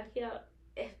 ¿verdad? Yo estoy aquí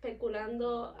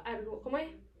especulando algo. ¿Cómo es?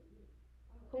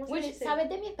 ¿Cómo se dice? Sabes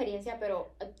de mi experiencia,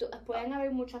 pero pueden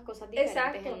haber muchas cosas diferentes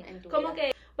Exacto. en tu Como vida.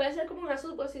 que puede ser como una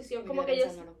suposición, Me como quedé que yo...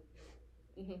 pensándolo.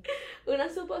 Ujú. Una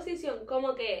suposición,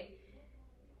 como que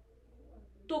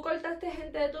tú cortaste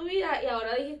gente de tu vida y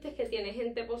ahora dijiste que tienes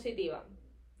gente positiva.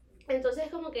 Entonces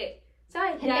como que,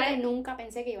 ¿sabes? Gente que nunca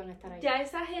pensé que iban a estar ahí. Ya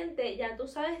esa gente, ya tú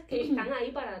sabes que están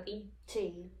ahí para ti.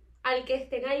 Sí. Al que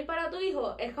estén ahí para tu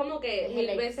hijo, es como que Es mil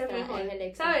el veces extra, mejor. es el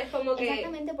extra. ¿Sabes? Como que...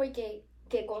 Exactamente, porque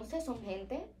que conste son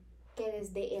gente que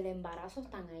desde el embarazo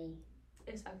están ahí.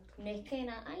 Exacto. No es que,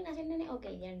 ay, nació el nene, ok,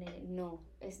 ya el nene. No,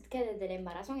 es que desde el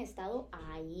embarazo han estado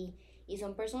ahí. Y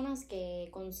son personas que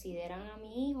consideran a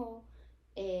mi hijo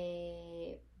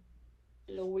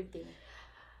lo último.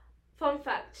 Fun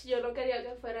fact, yo no quería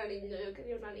que fuera niño, yo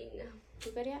quería una niña.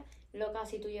 ¿Tú querías? Loca,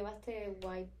 si tú llevaste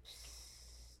wipes...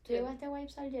 ¿Tú Sí. llevaste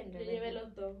wipes al gender? Yo llevé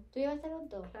los dos. ¿Tú llevaste los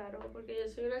dos? Claro, porque yo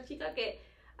soy una chica que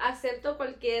acepto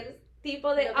cualquier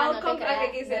tipo de Loca, outcome a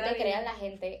que quisiera. No te creas la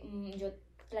gente. Yo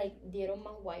dieron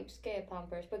más wipes que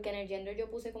Pampers, porque en el gender yo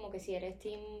puse como que si eres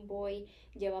team boy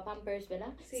lleva Pampers,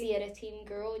 ¿verdad? Sí. Si eres team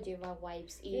girl lleva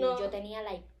wipes. Y No. yo tenía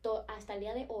hasta el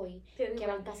día de hoy, que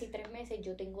van casi 3 meses,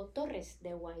 yo tengo torres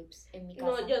de wipes en mi casa.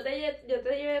 No, yo te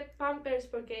llevé Pampers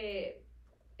porque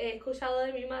he escuchado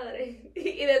de mi madre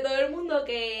y de todo el mundo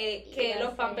que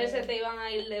los Pampers se te iban a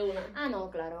ir de una. Ah,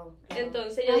 no, claro.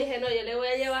 Entonces yo dije, no, yo le voy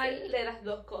a llevar de las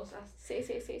dos cosas. Sí.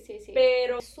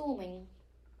 Pero... Resumen,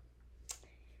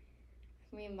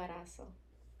 mi embarazo,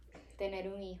 tener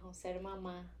un hijo, ser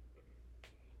mamá,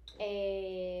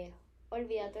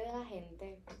 olvídate de la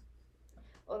gente,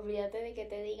 olvídate de que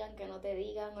te digan, que no te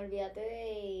digan, olvídate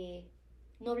de...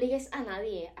 No obligues a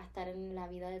nadie a estar en la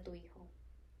vida de tu hijo.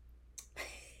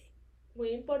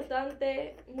 Muy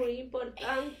importante, muy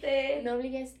importante. No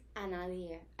obligues a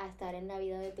nadie a estar en la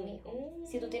vida de tu hijo.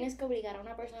 Si tú tienes que obligar a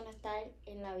una persona a estar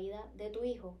en la vida de tu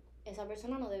hijo, esa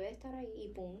persona no debe estar ahí y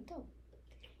punto.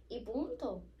 Y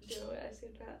punto. Yo no voy a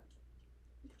decir nada.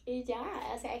 Y ya,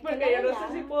 o sea, es porque que yo no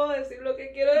sé si puedo decir lo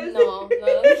que quiero decir. No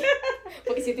lo dije.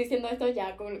 Porque si estoy diciendo esto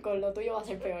ya, con lo tuyo va a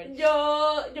ser peor.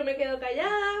 Yo me quedo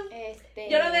callada.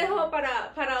 Yo lo dejo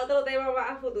para otro tema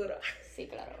más a futuro. Sí,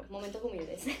 claro, momentos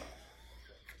humildes.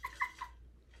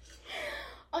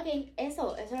 Ok,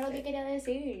 eso es lo que quería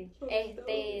decir.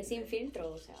 Sin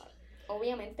filtro, o sea,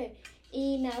 obviamente.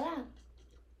 Y nada,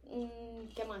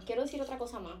 ¿qué más? Quiero decir otra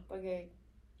cosa más, porque...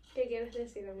 ¿Qué quieres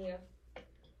decir, amiga?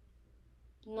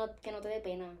 Que no te dé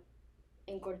pena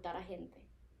en cortar a gente.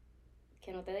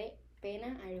 Que no te dé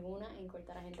pena alguna en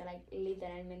cortar a gente,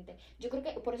 literalmente. Yo creo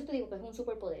que, por eso te digo que es un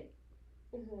superpoder.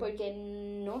 Uh-huh. Porque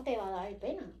no te va a dar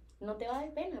pena. No te va a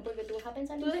dar pena, porque tú vas a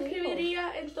pensar en ¿Tú tu hijo.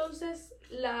 describirías entonces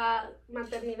la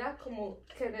maternidad como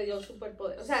que te dio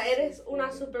superpoder? O sea, eres una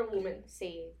superwoman.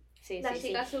 Sí. La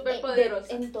chica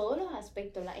superpoderosa. En todos los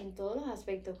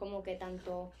aspectos, como que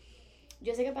tanto...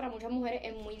 Yo sé que para muchas mujeres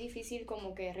es muy difícil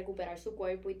como que recuperar su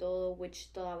cuerpo y todo,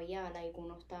 which todavía,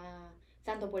 uno está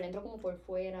tanto por dentro como por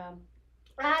fuera.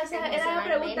 Esa era la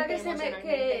pregunta que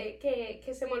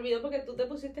se me olvidó porque tú te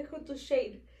pusiste con tu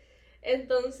shade.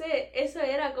 Entonces, eso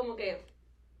era como que,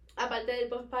 aparte del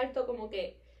posparto, como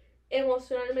que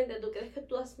emocionalmente, ¿tú crees que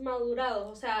tú has madurado?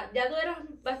 O sea, ya tú eras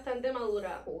bastante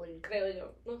madura, creo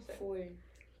yo, no sé.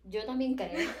 Yo también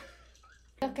creo.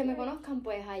 Los que me conozcan,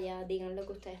 pues allá digan lo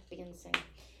que ustedes piensen.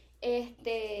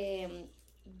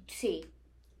 Sí,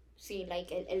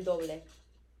 el doble.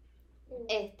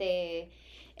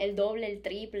 El doble, el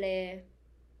triple.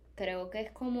 Creo que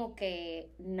es como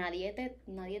que nadie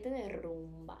te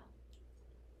derrumba.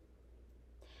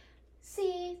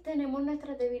 Sí, tenemos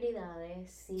nuestras debilidades,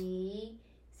 sí.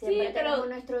 Siempre tenemos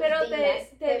nuestros días,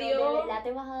 pero de verdad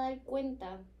te vas a dar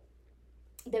cuenta,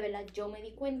 de verdad yo me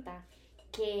di cuenta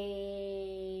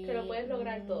que lo puedes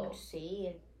lograr todo.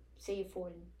 Sí,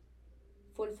 full.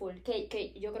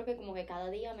 Que yo creo que como que cada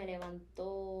día me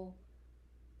levanto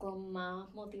con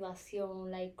más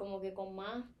motivación, como que con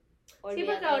más... Sí,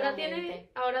 porque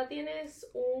ahora tienes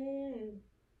un...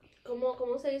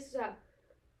 ¿Cómo se dice? O sea,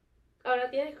 ahora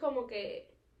tienes como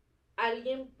que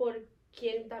alguien por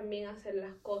quien también hacer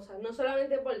las cosas. No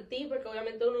solamente por ti, porque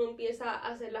obviamente uno empieza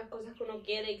a hacer las cosas que uno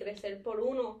quiere y crecer por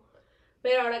uno.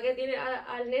 Pero ahora que tiene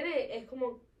al nene, es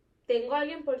como tengo a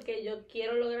alguien porque yo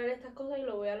quiero lograr estas cosas y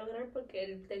lo voy a lograr porque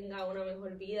él tenga una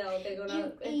mejor vida o tenga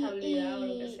una estabilidad o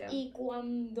lo que sea. Y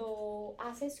cuando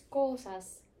haces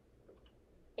cosas,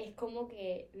 es como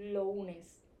que lo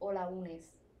unes o la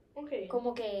unes. Okay.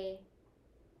 Como que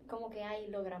ay,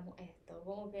 logramos esto.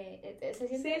 Como que se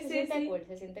siente cool,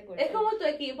 se siente cool. Es como tu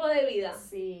equipo de vida.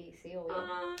 Sí, obvio.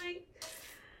 Ay,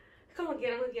 es como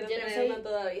quiero, no quiero Yo tenerlo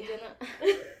todavía.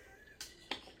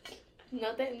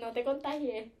 No te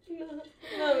contagies. No,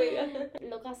 amiga.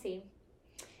 Loca, sí.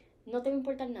 No te va a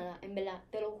importar nada, en verdad.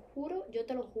 Te lo juro, yo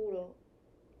te lo juro.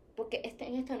 Porque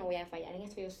en esto no voy a fallar. En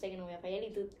esto yo sé que no voy a fallar.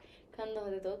 Y tú, cuando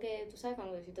te toque, tú sabes,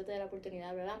 cuando Diosito te dé la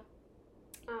oportunidad, ¿verdad?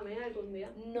 Amén, algún día.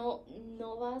 No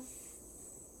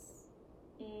vas.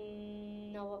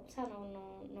 No vas a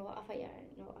fallar.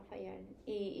 No vas a fallar.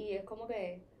 Y es como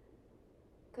que.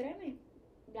 Créeme.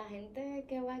 La gente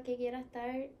que quiera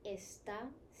estar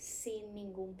está sin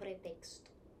ningún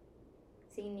pretexto,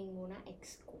 sin ninguna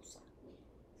excusa,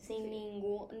 sin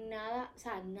nada, o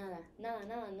sea, nada,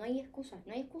 no hay excusa.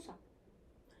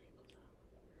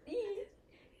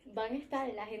 Van a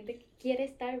estar, la gente que quiere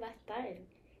estar va a estar.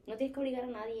 No tienes que obligar a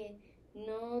nadie,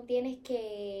 no tienes,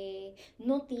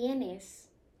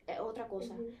 otra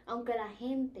cosa, aunque la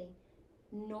gente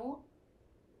no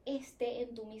esté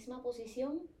en tu misma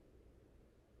posición,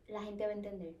 la gente va a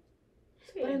entender.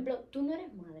 Sí. Por ejemplo, tú no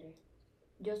eres madre.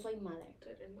 Yo soy madre. Tú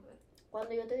eres madre.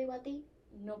 Cuando yo te digo a ti,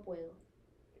 no puedo.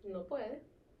 No puedes.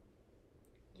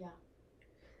 Ya.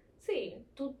 Sí.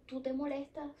 ¿Tú te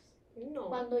molestas? No.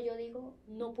 Cuando yo digo,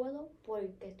 no puedo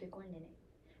porque estoy con el nene.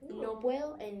 No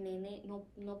puedo, el nene,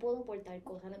 no puedo por tal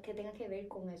cosa que tenga que ver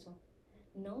con eso.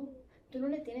 No. Tú no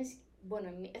le tienes,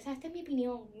 bueno, esta es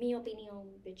mi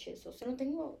opinión, bitches. O sea, no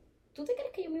tengo... ¿Tú te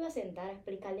crees que yo me iba a sentar a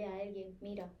explicarle a alguien,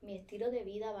 mira, mi estilo de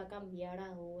vida va a cambiar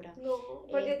ahora? No,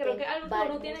 porque creo que algo que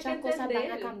uno tiene que entender. Muchas cosas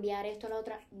van a cambiar, esto, la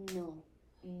otra. No,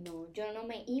 yo no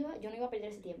iba a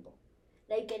perder ese tiempo.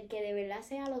 Like, el que de verdad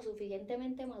sea lo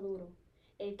suficientemente maduro,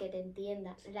 el que te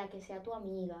entienda, la que sea tu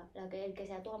amiga, el que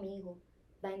sea tu amigo,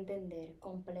 va a entender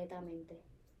completamente.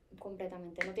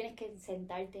 No tienes que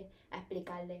sentarte a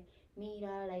explicarle,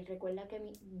 mira, recuerda que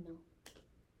No.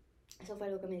 Eso fue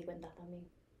algo que me di cuenta también.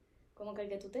 Como que el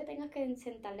que tú te tengas que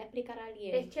sentarle a explicar a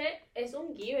alguien. Es que es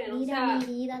un given, mira, mi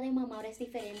vida de mamá ahora es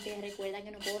diferente. Recuerda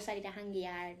que no puedo salir a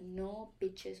janguear. No,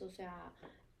 bitches, o sea,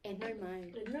 es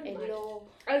normal.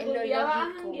 Algún día vas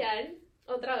a janguear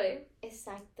otra vez.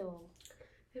 Exacto.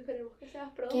 Esperemos que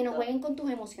seas pronto. Que no jueguen con tus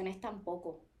emociones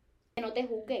tampoco. Que no te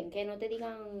juzguen, que no te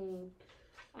digan,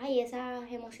 ay,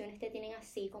 esas emociones te tienen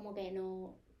así, como que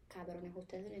no... Cabrones,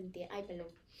 ustedes no entienden. Ay, perdón.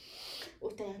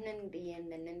 Ustedes no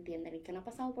entienden. El que no ha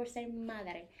pasado por ser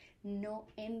madre no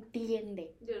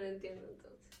entiende. Yo no entiendo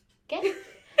entonces. ¿Qué?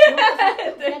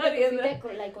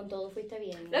 No, con todo fuiste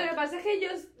bien. ¿No? Lo que pasa es que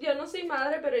yo no soy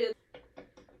madre, pero yo...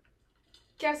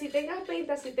 Que así tengas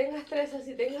 20, así tengas 13,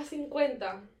 así tengas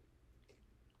 50,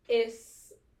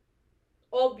 es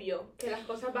obvio que las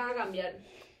cosas van a cambiar.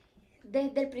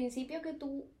 Desde el principio que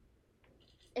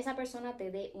esa persona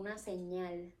te dé una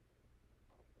señal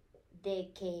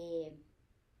de que,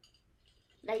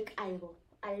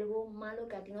 algo malo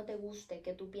que a ti no te guste,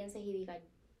 que tú pienses y digas,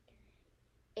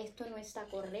 esto no está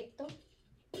correcto,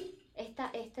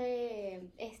 esta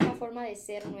forma de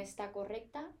ser no está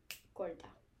correcta, corta,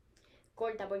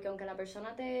 porque aunque la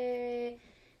persona te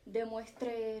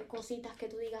demuestre cositas que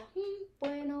tú digas,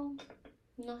 bueno,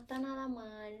 no está nada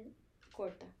mal,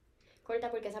 corta,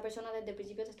 porque esa persona desde el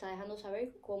principio te está dejando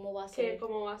saber cómo va a ser.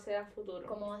 Cómo va a ser a futuro.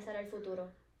 Cómo va a ser el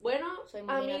futuro. Bueno,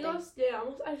 amigos,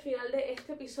 llegamos al final de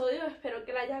este episodio. Espero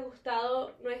que les haya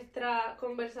gustado nuestra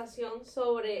conversación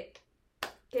sobre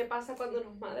qué pasa cuando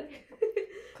uno es madre.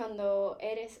 Cuando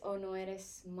eres o no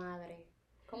eres madre.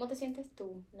 ¿Cómo te sientes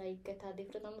tú? Que estás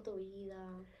disfrutando tu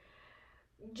vida.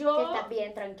 Que estás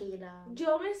bien tranquila.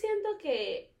 Yo me siento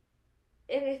que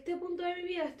en este punto de mi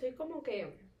vida estoy como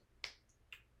que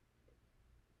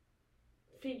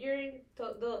figuring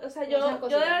todo, o sea, yo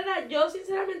de verdad, yo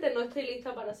sinceramente no estoy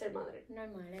lista para ser madre.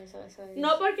 Normal, eso es.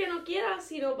 No porque no quiera,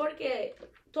 sino porque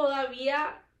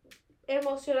todavía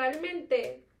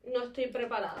emocionalmente no estoy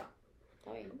preparada.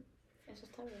 Está bien, eso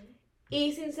está bien.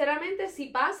 Y sinceramente, si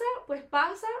pasa, pues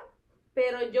pasa,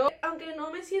 pero yo, aunque no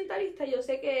me sienta lista, yo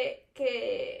sé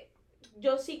que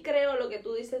yo sí creo lo que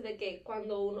tú dices de que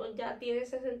cuando uno ya tiene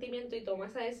ese sentimiento y toma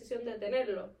esa decisión de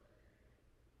tenerlo,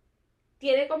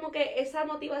 tiene como que esa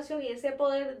motivación y ese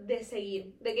poder de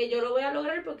seguir, de que yo lo voy a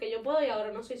lograr porque yo puedo y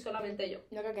ahora no soy solamente yo.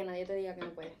 No creo que nadie te diga que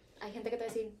no puedes. Hay gente que te va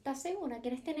a decir, ¿estás segura?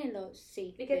 ¿Quieres tenerlo?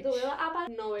 Sí. Y que tú me vas a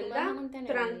pagar. No, ¿verdad?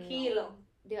 Tranquilo. No.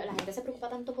 Digo, la gente se preocupa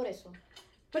tanto por eso.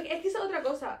 Porque es que esa es otra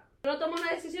cosa. uno toma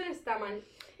una decisión está mal.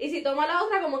 Y si toma la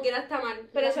otra, como quiera está mal.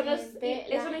 Pero eso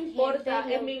no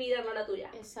importa, es mi vida, no la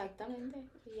tuya. Exactamente.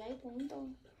 Y hay punto.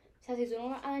 O sea, si tú no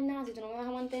vas a dar nada, si tú no me vas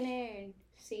a mantener,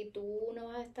 si tú no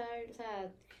vas a estar, o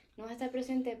sea, no vas a estar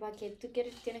presente, ¿para qué tú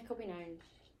tienes que opinar?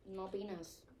 No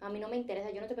opinas. A mí no me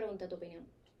interesa, yo no te pregunté tu opinión.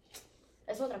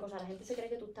 Es otra cosa, la gente se cree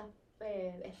que tú estás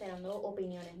esperando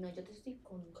opiniones. No, yo te estoy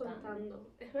contando.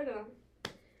 Es verdad.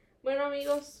 Bueno,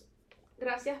 amigos,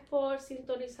 gracias por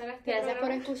sintonizar este Gracias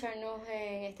programa. por escucharnos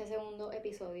en este segundo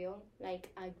episodio, like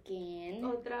again.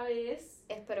 Otra vez.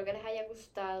 Espero que les haya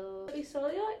gustado.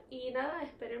 Episodio y nada,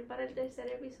 esperen para el tercer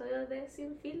episodio de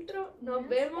Sin Filtro. Nos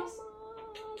vemos.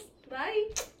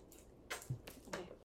 Bye.